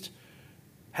at least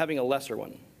having a lesser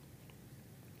one.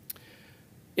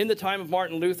 In the time of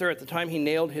Martin Luther, at the time he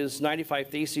nailed his 95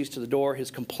 Theses to the door,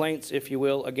 his complaints, if you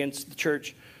will, against the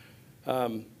church,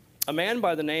 a man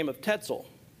by the name of Tetzel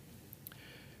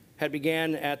had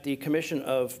began at the commission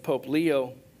of Pope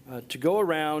Leo to go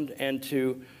around and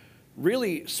to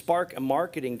really spark a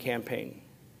marketing campaign.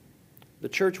 The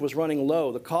church was running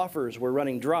low, the coffers were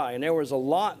running dry, and there was a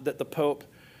lot that the Pope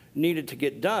needed to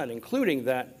get done, including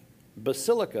that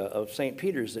Basilica of St.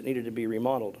 Peter's that needed to be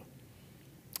remodeled.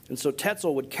 And so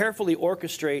Tetzel would carefully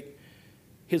orchestrate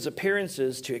his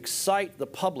appearances to excite the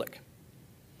public.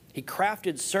 He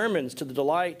crafted sermons to the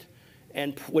delight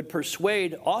and would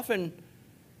persuade, often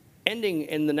ending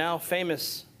in the now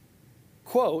famous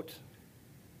quote,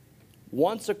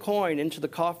 "Once a coin into the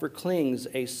coffer clings,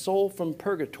 a soul from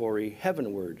purgatory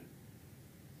heavenward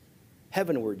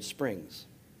springs."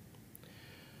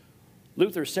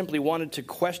 Luther simply wanted to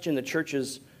question the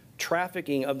church's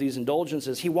trafficking of these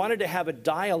indulgences. He wanted to have a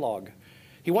dialogue.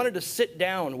 He wanted to sit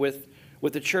down with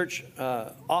the church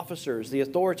officers, the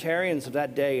authoritarians of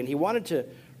that day, and he wanted to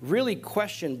really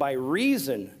question by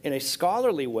reason, in a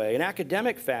scholarly way, an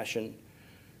academic fashion,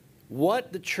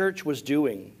 what the church was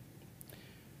doing.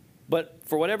 But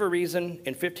for whatever reason,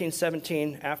 in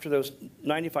 1517, after those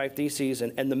 95 Theses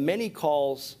and the many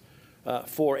calls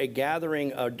for a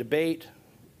gathering, a debate,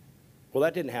 well,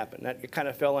 that didn't happen. It kind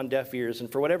of fell on deaf ears. And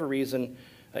for whatever reason,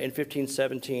 in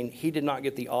 1517, he did not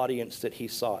get the audience that he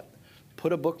sought.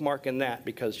 Put a bookmark in that,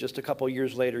 because just a couple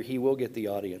years later, he will get the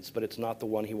audience, but it's not the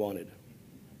one he wanted.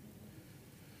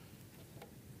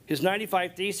 His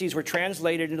 95 Theses were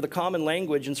translated into the common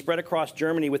language and spread across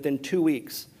Germany within 2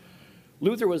 weeks.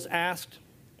 Luther was asked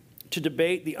to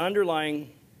debate the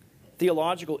underlying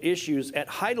theological issues at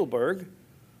Heidelberg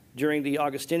during the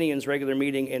Augustinians' regular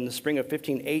meeting in the spring of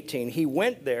 1518. He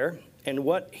went there, and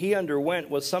what he underwent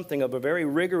was something of a very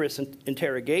rigorous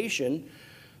interrogation.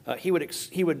 He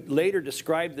would later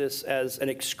describe this as an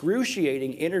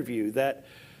excruciating interview that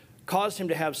caused him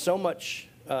to have so much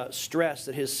stress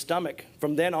that his stomach,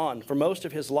 from then on, for most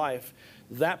of his life,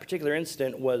 that particular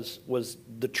incident was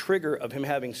the trigger of him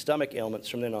having stomach ailments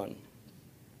from then on.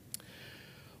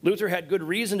 Luther had good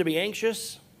reason to be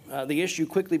anxious. The issue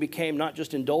quickly became not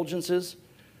just indulgences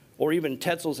or even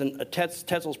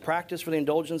Tetzel's practice for the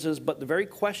indulgences, but the very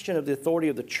question of the authority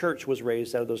of the church was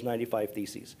raised out of those 95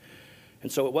 Theses. And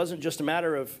so it wasn't just a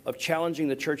matter of challenging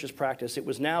the church's practice, it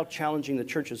was now challenging the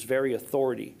church's very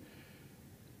authority.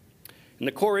 And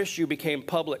the core issue became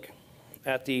public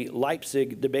at the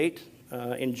Leipzig debate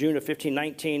in June of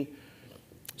 1519.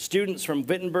 Students from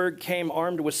Wittenberg came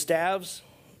armed with staves,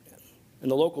 and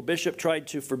the local bishop tried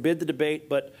to forbid the debate,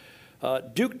 but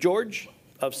Duke George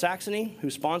of Saxony,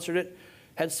 who sponsored it,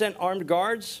 had sent armed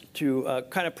guards to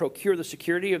kind of procure the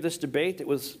security of this debate that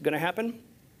was going to happen.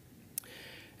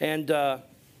 And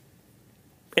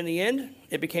in the end,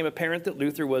 it became apparent that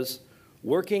Luther was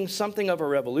working something of a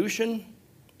revolution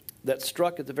that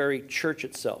struck at the very church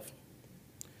itself.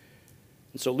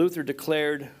 And so Luther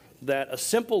declared that a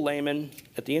simple layman,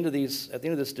 at the end of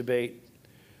this debate,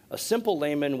 a simple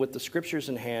layman with the scriptures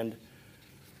in hand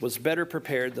was better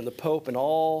prepared than the Pope and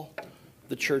all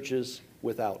the churches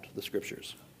without the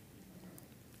scriptures.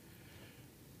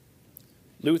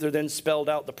 Luther then spelled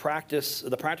out the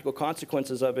practical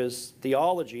consequences of his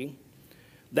theology.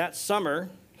 That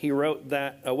summer, he wrote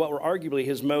what were arguably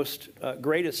his most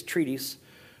greatest treatise.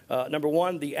 Number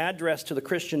 1, the address to the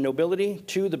Christian nobility.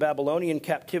 2, the Babylonian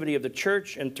captivity of the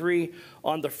church. And 3,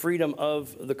 on the freedom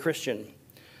of the Christian.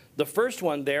 The first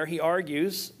one there, he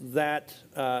argues that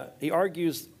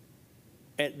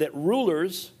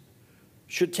rulers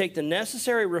should take the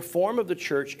necessary reform of the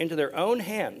church into their own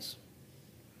hands.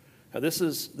 Now, this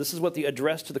is what the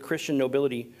address to the Christian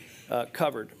nobility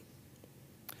covered.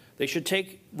 They should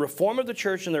take reform of the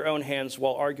church in their own hands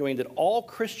while arguing that all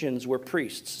Christians were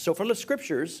priests. So from the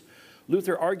scriptures,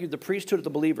 Luther argued the priesthood of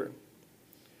the believer.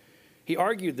 He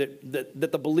argued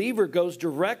that the believer goes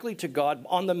directly to God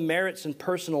on the merits and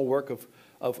personal work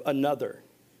of another.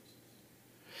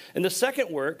 In the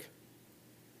second work,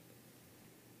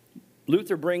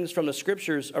 Luther brings from the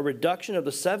scriptures a reduction of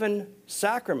the 7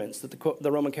 sacraments that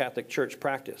the Roman Catholic Church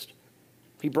practiced.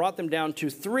 He brought them down to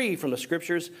 3 from the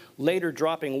scriptures, later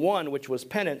dropping 1, which was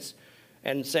penance,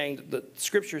 and saying that the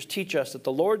scriptures teach us that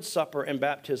the Lord's Supper and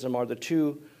baptism are the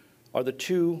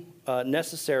two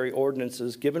necessary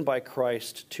ordinances given by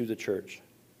Christ to the church.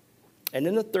 And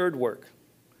in the third work,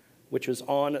 which was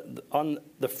on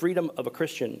the freedom of a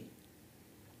Christian,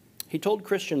 he told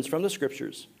Christians from the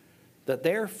scriptures that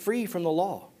they're free from the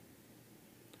law,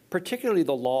 particularly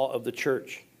the law of the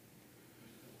church.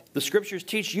 The scriptures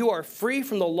teach you are free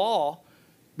from the law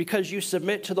because you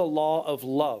submit to the law of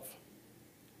love.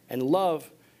 and love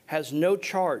has no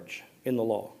charge in the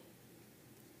law.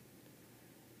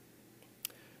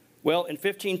 Well, in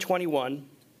 1521,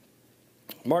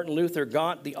 Martin Luther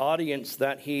got the audience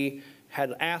that he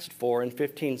had asked for in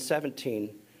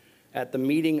 1517 at the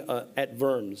meeting at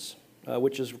Worms,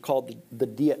 which is called the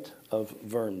Diet of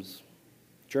Worms.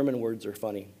 German words are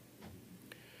funny.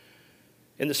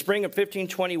 In the spring of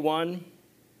 1521,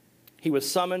 he was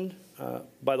summoned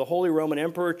by the Holy Roman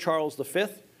Emperor Charles V,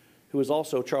 who was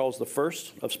also Charles I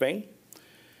of Spain,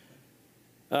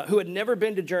 who had never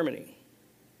been to Germany.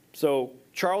 So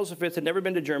Charles V had never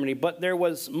been to Germany, but there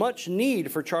was much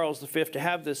need for Charles V to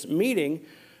have this meeting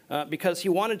because he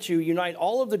wanted to unite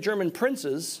all of the German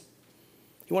princes.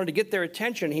 He wanted to get their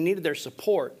attention. He needed their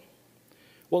support.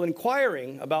 Well,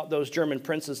 inquiring about those German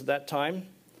princes at that time,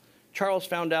 Charles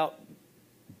found out,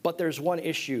 but there's one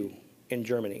issue in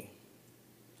Germany.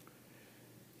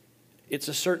 It's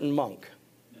a certain monk.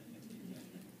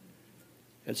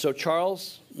 And so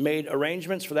Charles made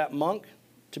arrangements for that monk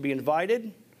to be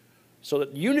invited so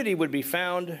that unity would be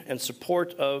found and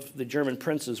support of the German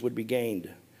princes would be gained.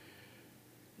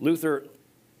 Luther,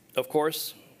 of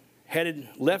course,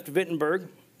 left Wittenberg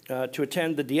to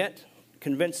attend the Diet,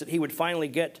 convinced that he would finally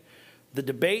get the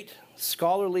debate,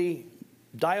 scholarly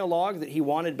dialogue that he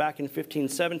wanted back in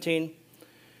 1517.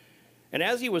 And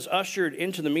as he was ushered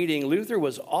into the meeting, Luther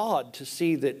was awed to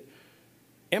see that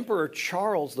Emperor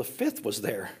Charles V was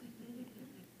there,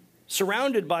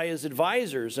 surrounded by his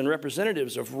advisors and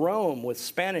representatives of Rome with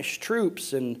Spanish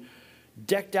troops and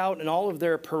decked out in all of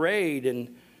their parade.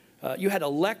 And you had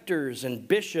electors and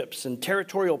bishops and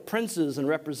territorial princes and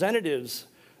representatives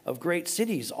of great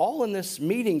cities all in this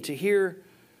meeting to hear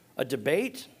a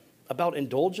debate about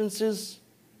indulgences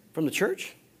from the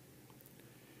church.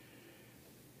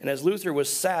 And as Luther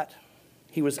was sat,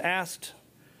 he was asked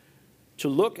to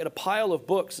look at a pile of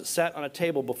books that sat on a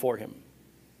table before him.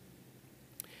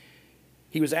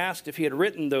 He was asked if he had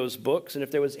written those books and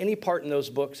if there was any part in those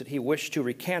books that he wished to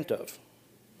recant of.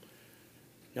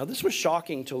 Now, this was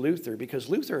shocking to Luther because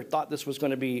Luther thought this was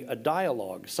going to be a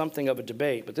dialogue, something of a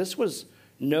debate, but this was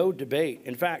no debate.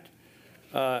 In fact,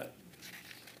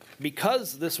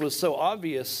 because this was so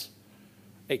obvious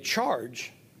a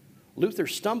charge, Luther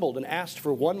stumbled and asked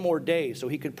for one more day so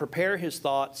he could prepare his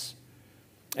thoughts,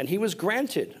 and he was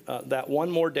granted that one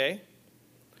more day.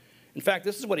 In fact,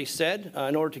 this is what he said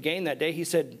in order to gain that day. He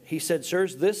said,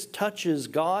 "Sirs, this touches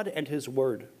God and his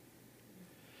word.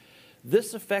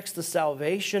 This affects the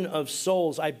salvation of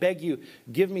souls. I beg you,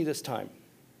 give me this time."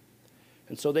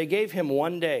 And so they gave him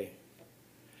one day.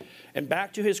 And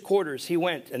back to his quarters he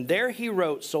went, and there he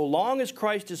wrote, "So long as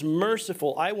Christ is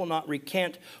merciful, I will not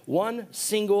recant one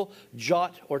single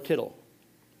jot or tittle."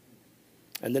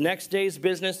 And the next day's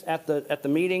business at the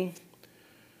meeting,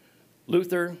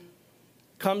 Luther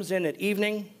comes in at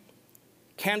evening,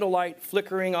 candlelight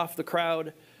flickering off the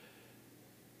crowd.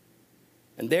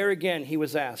 And there again he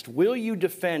was asked, "Will you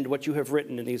defend what you have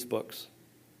written in these books?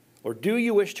 Or do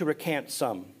you wish to recant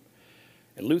some?"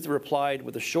 And Luther replied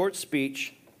with a short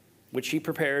speech, which he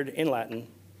prepared in Latin.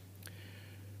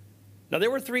 Now, there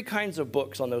were three kinds of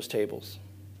books on those tables.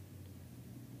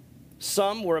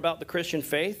 Some were about the Christian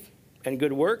faith and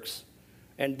good works,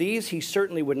 and these he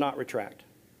certainly would not retract.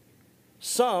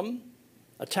 Some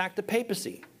attacked the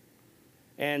papacy,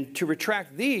 and to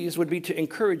retract these would be to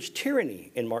encourage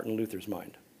tyranny in Martin Luther's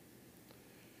mind.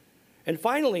 And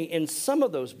finally, in some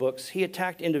of those books, he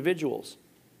attacked individuals.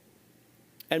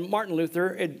 And Martin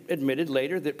Luther admitted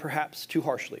later that perhaps too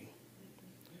harshly.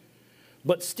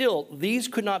 But still, these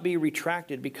could not be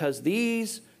retracted because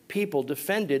these people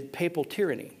defended papal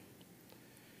tyranny.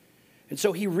 And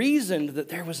so he reasoned that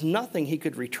there was nothing he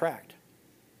could retract.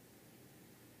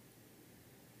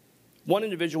 One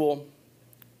individual,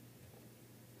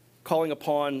 calling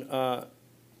upon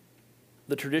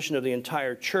the tradition of the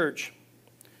entire church,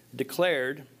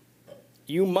 declared,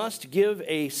 "You must give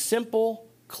a simple,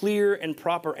 clear, and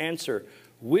proper answer.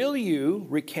 Will you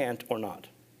recant or not?"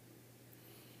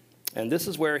 And this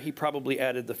is where he probably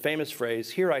added the famous phrase,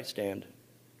 "Here I stand.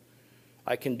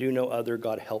 I can do no other.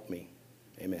 God help me.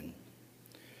 Amen."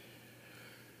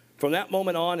 From that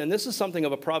moment on, and this is something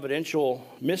of a providential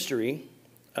mystery,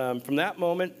 from that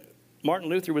moment, Martin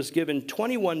Luther was given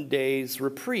 21 days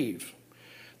reprieve.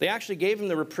 They actually gave him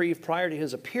the reprieve prior to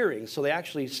his appearing, so they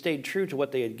actually stayed true to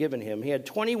what they had given him. He had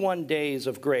 21 days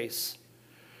of grace.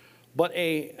 But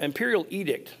an imperial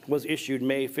edict was issued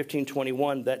May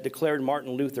 1521 that declared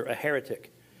Martin Luther a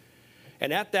heretic.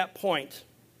 And at that point,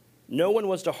 no one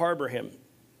was to harbor him.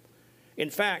 In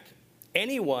fact,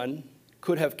 anyone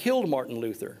could have killed Martin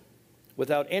Luther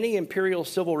without any imperial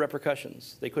civil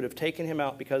repercussions. They could have taken him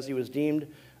out because he was deemed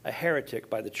a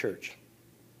heretic by the church.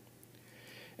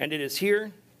 And it is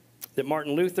here that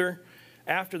Martin Luther,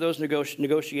 after those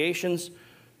negotiations,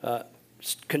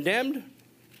 condemned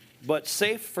but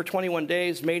safe for 21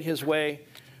 days, made his way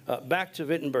back to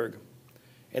Wittenberg.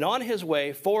 And on his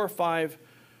way, 4 or 5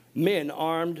 men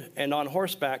armed and on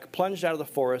horseback plunged out of the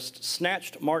forest,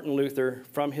 snatched Martin Luther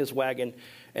from his wagon,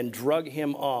 and drug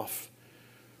him off.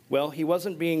 Well, he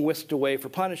wasn't being whisked away for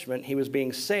punishment. He was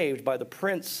being saved by the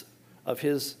prince of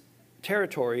his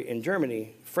territory in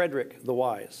Germany, Frederick the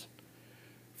Wise.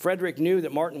 Frederick knew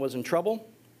that Martin was in trouble,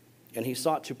 and he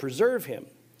sought to preserve him.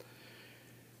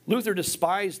 Luther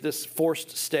despised this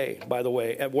forced stay, by the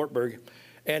way, at Wartburg.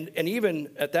 And even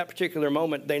at that particular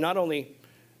moment, they not only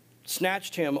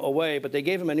snatched him away, but they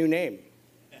gave him a new name.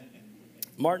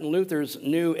 Martin Luther's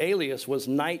new alias was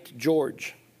Knight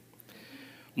George.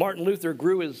 Martin Luther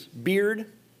grew his beard.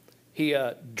 He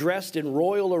dressed in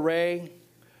royal array.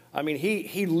 I mean,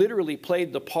 he literally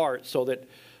played the part so that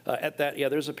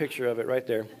there's a picture of it right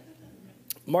there.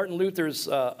 Martin Luther's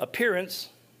appearance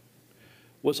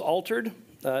was altered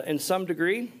in some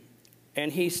degree,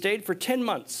 and he stayed for 10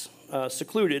 months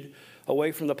secluded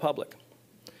away from the public.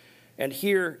 And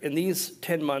here, in these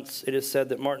 10 months, it is said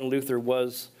that Martin Luther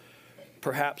was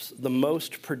perhaps the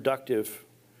most productive.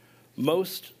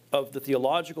 Most of the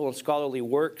theological and scholarly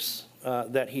works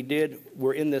that he did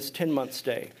were in this 10-month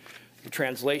stay. The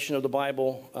translation of the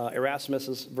Bible,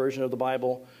 Erasmus's version of the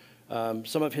Bible,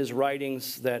 some of his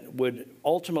writings that would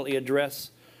ultimately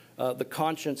address the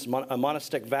conscience,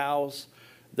 monastic vows,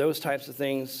 those types of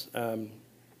things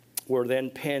were then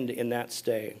penned in that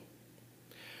stay.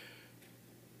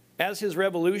 As his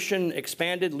revolution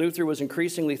expanded, Luther was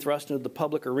increasingly thrust into the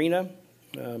public arena.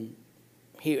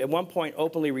 He, at one point,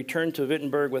 openly returned to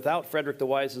Wittenberg without Frederick the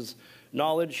Wise's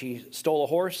knowledge. He stole a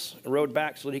horse and rode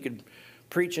back so that he could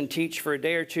preach and teach for a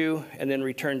day or two, and then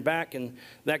returned back, and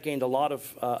that gained a lot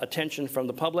of attention from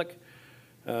the public.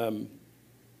 And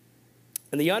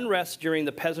the unrest during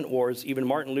the peasant wars, even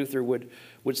Martin Luther would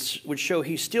show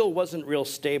he still wasn't real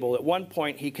stable. At one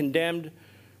point, he condemned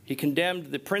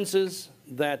the princes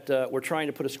that were trying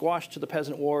to put a squash to the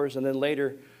peasant wars, and then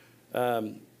later, at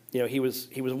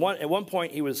one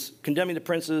point he was condemning the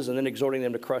princes and then exhorting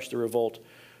them to crush the revolt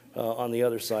on the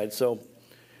other side. So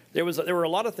there were a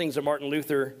lot of things that Martin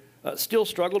Luther still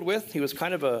struggled with. He was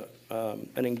kind of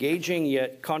an engaging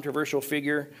yet controversial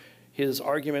figure. His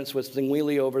arguments with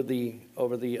Zwingli over the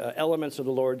elements of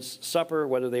the Lord's Supper,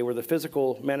 whether they were the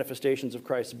physical manifestations of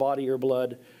Christ's body or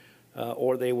blood,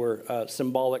 or they were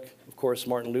symbolic. Of course,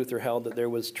 Martin Luther held that there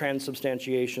was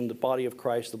transubstantiation, the body of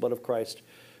Christ, the blood of Christ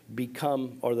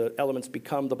the elements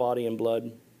become the body and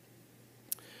blood.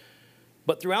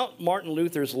 But throughout Martin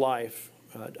Luther's life,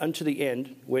 unto the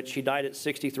end, which he died at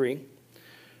 63,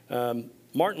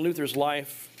 Martin Luther's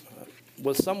life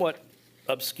was somewhat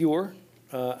obscure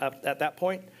at that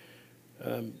point.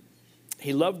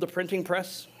 He loved the printing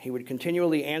press. He would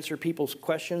continually answer people's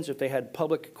questions. If they had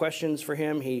public questions for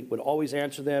him, he would always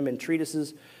answer them in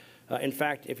treatises. In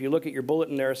fact, if you look at your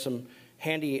bulletin, there are some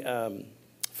handy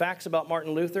facts about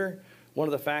Martin Luther. One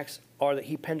of the facts are that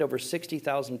he penned over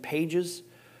 60,000 pages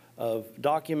of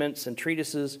documents and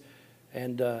treatises,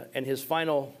 and his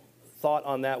final thought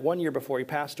on that 1 year before he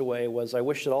passed away was, "I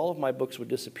wish that all of my books would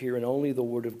disappear and only the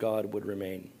Word of God would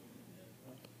remain."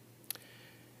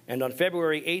 And on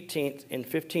February 18th in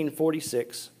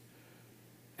 1546,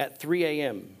 at 3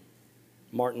 a.m.,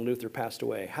 Martin Luther passed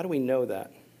away. How do we know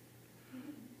that?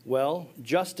 Well,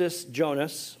 Justus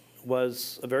Jonas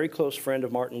was a very close friend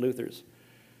of Martin Luther's.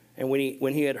 And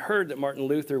when he had heard that Martin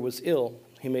Luther was ill,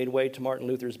 he made way to Martin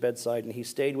Luther's bedside, and he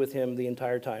stayed with him the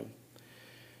entire time.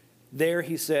 There,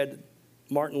 he said,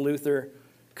 Martin Luther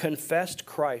confessed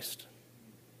Christ,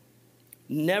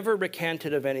 never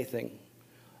recanted of anything.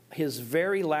 His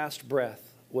very last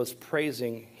breath was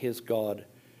praising his God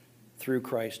through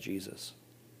Christ Jesus.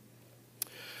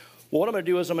 Well, what I'm going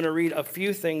to do is I'm going to read a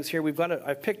few things here.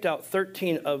 I've picked out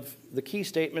 13 of the key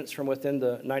statements from within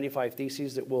the 95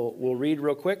 Theses that we'll read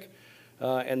real quick,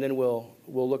 and then we'll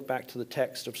look back to the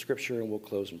text of Scripture and we'll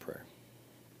close in prayer.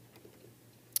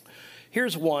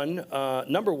 Here's one.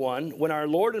 Number one, when our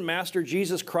Lord and Master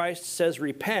Jesus Christ says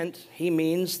repent, he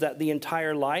means that the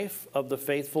entire life of the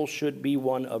faithful should be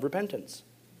one of repentance.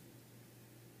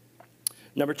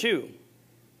 Number two,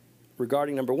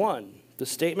 regarding number one, the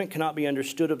statement cannot be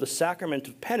understood of the sacrament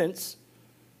of penance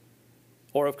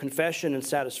or of confession and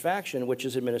satisfaction, which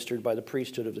is administered by the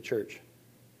priesthood of the church.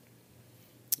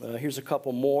 Here's a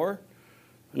couple more.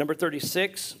 Number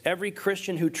 36, every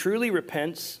Christian who truly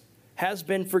repents has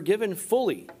been forgiven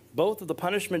fully both of the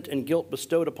punishment and guilt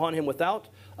bestowed upon him without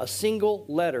a single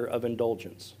letter of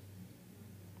indulgence.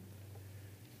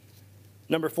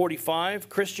 Number 45,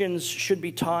 Christians should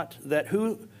be taught that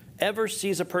whoever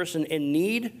sees a person in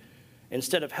need,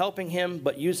 instead of helping him,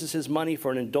 but uses his money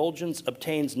for an indulgence,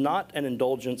 obtains not an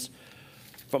indulgence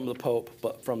from the Pope,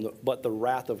 but the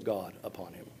wrath of God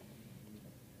upon him.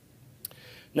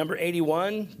 Number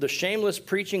 81, the shameless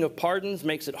preaching of pardons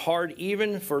makes it hard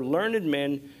even for learned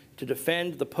men to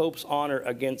defend the Pope's honor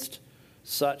against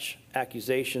such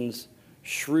accusations,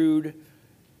 shrewd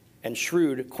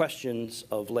questions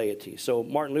of laity. So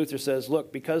Martin Luther says,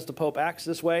 look, because the Pope acts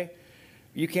this way,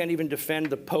 you can't even defend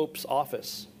the Pope's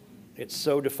office. It's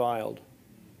so defiled.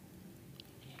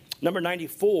 Number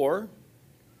 94,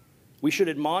 we should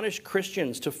admonish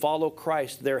Christians to follow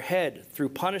Christ, their head, through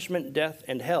punishment, death,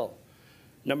 and hell.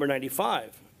 Number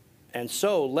 95, and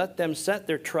so let them set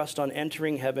their trust on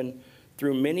entering heaven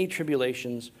through many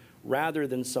tribulations rather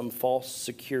than some false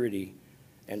security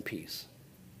and peace.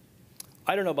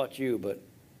 I don't know about you, but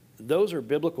those are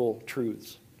biblical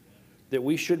truths that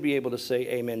we should be able to say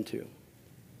amen to.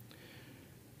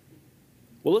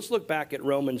 Well, let's look back at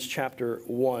Romans chapter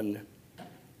 1,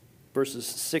 verses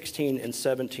 16 and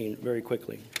 17 very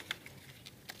quickly.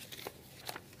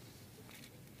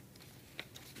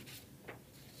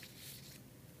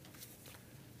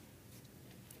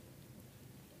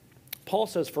 Paul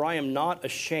says, "For I am not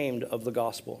ashamed of the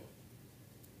gospel."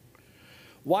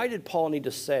 Why did Paul need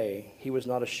to say he was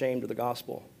not ashamed of the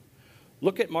gospel?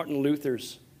 Look at Martin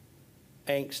Luther's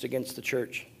angst against the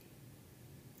church.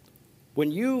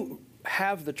 When you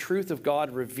have the truth of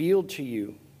God revealed to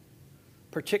you,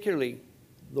 particularly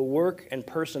the work and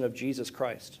person of Jesus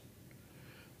Christ,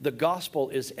 the gospel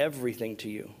is everything to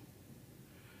you.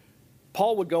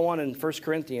 Paul would go on in 1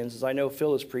 Corinthians, as I know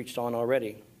Phil has preached on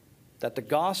already, that the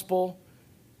gospel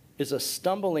is a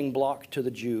stumbling block to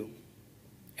the Jew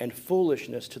and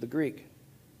foolishness to the Greek.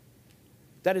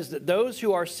 That is, that those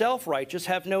who are self-righteous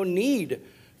have no need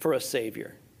for a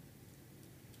Savior.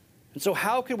 And so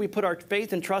how can we put our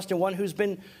faith and trust in one who's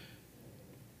been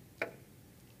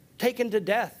taken to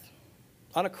death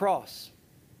on a cross?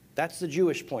 That's the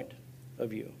Jewish point of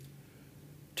view.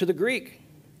 To the Greek,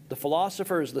 the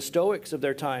philosophers, the Stoics of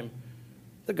their time,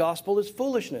 the gospel is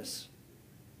foolishness.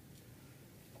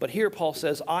 But here Paul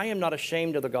says, I am not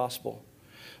ashamed of the gospel.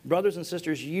 Brothers and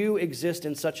sisters, you exist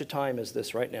in such a time as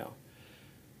this right now,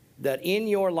 that in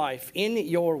your life, in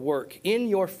your work, in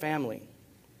your family,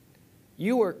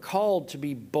 you are called to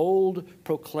be bold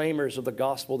proclaimers of the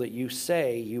gospel that you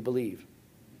say you believe.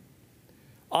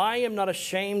 I am not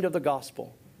ashamed of the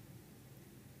gospel,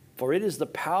 for it is the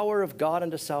power of God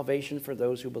unto salvation for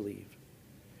those who believe.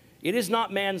 It is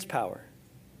not man's power.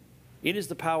 It is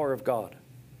the power of God.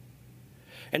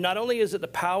 And not only is it the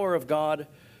power of God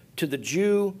to the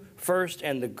Jew first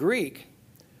and the Greek,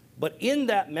 but in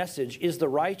that message is the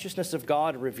righteousness of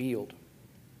God revealed.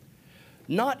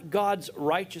 Not God's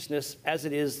righteousness as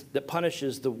it is that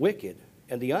punishes the wicked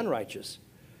and the unrighteous,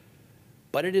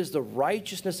 but it is the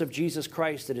righteousness of Jesus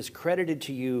Christ that is credited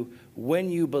to you when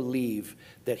you believe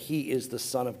that he is the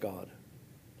Son of God.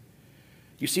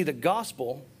 You see, the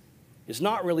gospel is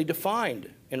not really defined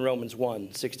in Romans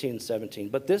 1, 16 and 17,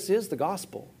 but this is the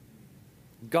gospel.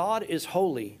 God is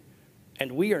holy,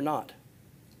 and we are not.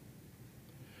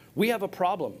 We have a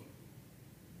problem.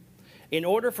 In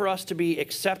order for us to be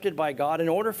accepted by God, in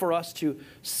order for us to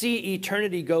see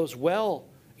eternity goes well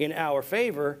in our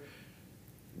favor,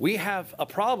 we have a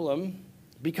problem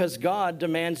because God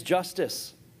demands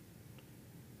justice.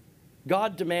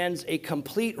 God demands a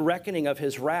complete reckoning of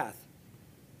his wrath.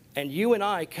 And you and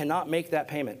I cannot make that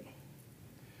payment.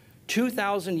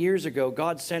 2,000 years ago,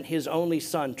 God sent his only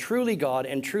Son, truly God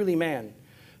and truly man,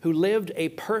 who lived a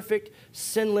perfect,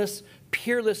 sinless,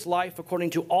 peerless life according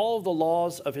to all the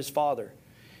laws of his Father,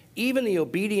 even the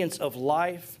obedience of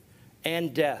life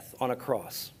and death on a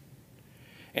cross.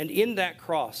 And in that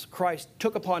cross, Christ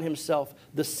took upon himself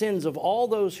the sins of all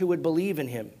those who would believe in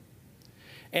him.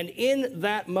 And in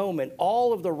that moment,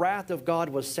 all of the wrath of God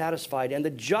was satisfied and the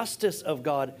justice of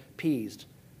God appeased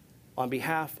on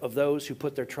behalf of those who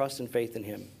put their trust and faith in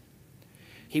him.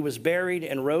 He was buried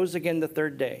and rose again the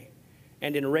third day,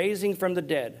 and in raising from the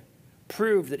dead,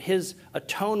 proved that his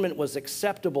atonement was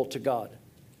acceptable to God.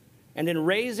 And in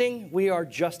raising, we are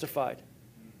justified.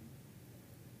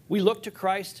 We look to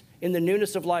Christ in the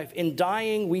newness of life. In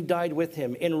dying, we died with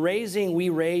him. In raising, we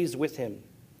raised with him.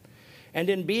 And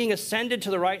in being ascended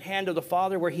to the right hand of the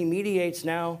Father, where he mediates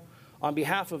now on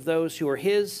behalf of those who are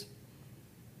his,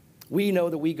 we know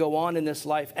that we go on in this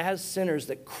life as sinners,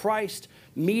 that Christ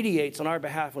mediates on our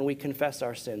behalf when we confess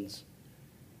our sins.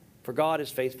 for God is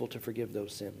faithful to forgive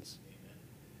those sins.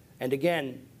 And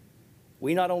again,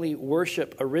 we not only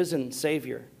worship a risen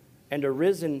Savior and a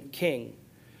risen King,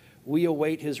 we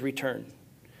await his return.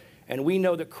 And we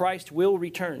know that Christ will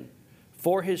return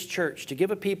for his church to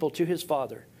give a people to his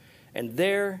Father. And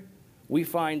there we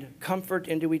find comfort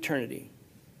into eternity.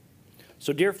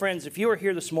 So dear friends, if you are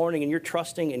here this morning and you're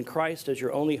trusting in Christ as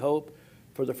your only hope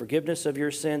for the forgiveness of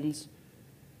your sins,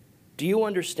 do you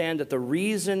understand that the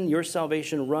reason your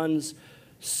salvation runs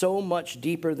so much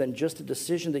deeper than just a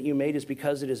decision that you made is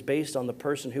because it is based on the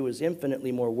person who is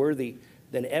infinitely more worthy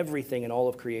than everything in all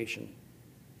of creation?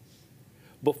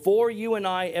 Before you and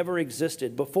I ever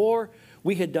existed, before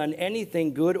we had done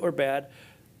anything good or bad,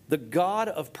 the God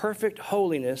of perfect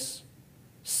holiness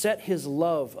set his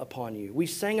love upon you. We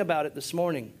sang about it this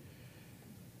morning.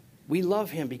 We love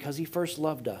him because he first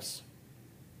loved us.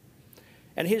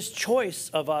 And his choice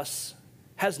of us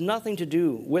has nothing to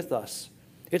do with us.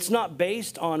 It's not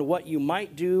based on what you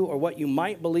might do or what you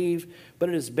might believe, but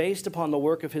it is based upon the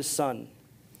work of his Son.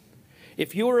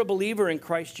 If you are a believer in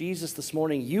Christ Jesus this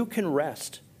morning, you can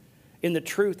rest in the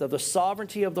truth of the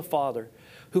sovereignty of the Father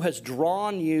who has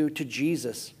drawn you to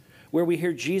Jesus, where we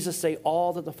hear Jesus say,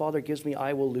 all that the Father gives me,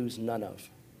 I will lose none of.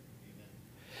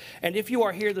 And if you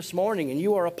are here this morning and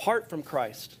you are apart from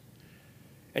Christ,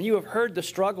 and you have heard the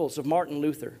struggles of Martin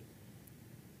Luther,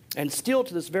 and still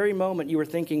to this very moment you are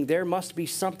thinking, there must be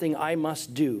something I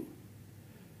must do.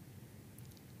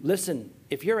 Listen,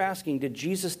 if you're asking, did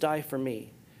Jesus die for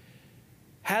me?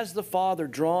 Has the Father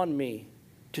drawn me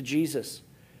to Jesus?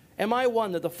 Am I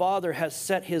one that the Father has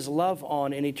set his love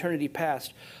on in eternity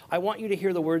past? I want you to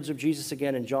hear the words of Jesus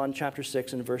again in John chapter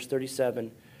 6 and verse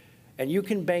 37. And you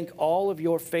can bank all of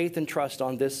your faith and trust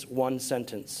on this one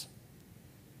sentence.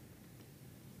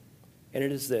 And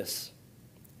it is this: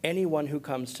 anyone who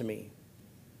comes to me,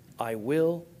 I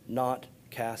will not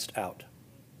cast out.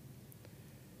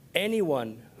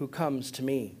 Anyone who comes to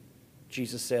me,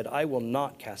 Jesus said, I will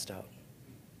not cast out.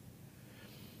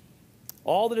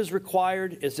 All that is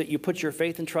required is that you put your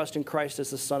faith and trust in Christ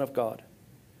as the Son of God.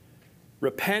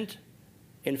 Repent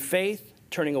in faith,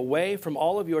 turning away from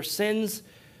all of your sins,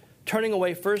 turning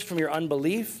away first from your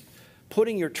unbelief,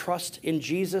 putting your trust in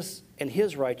Jesus and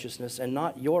his righteousness and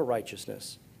not your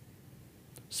righteousness.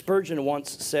 Spurgeon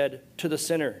once said to the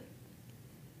sinner,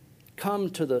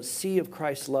 come to the sea of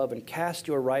Christ's love and cast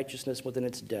your righteousness within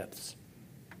its depths.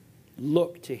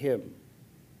 Look to him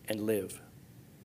and live.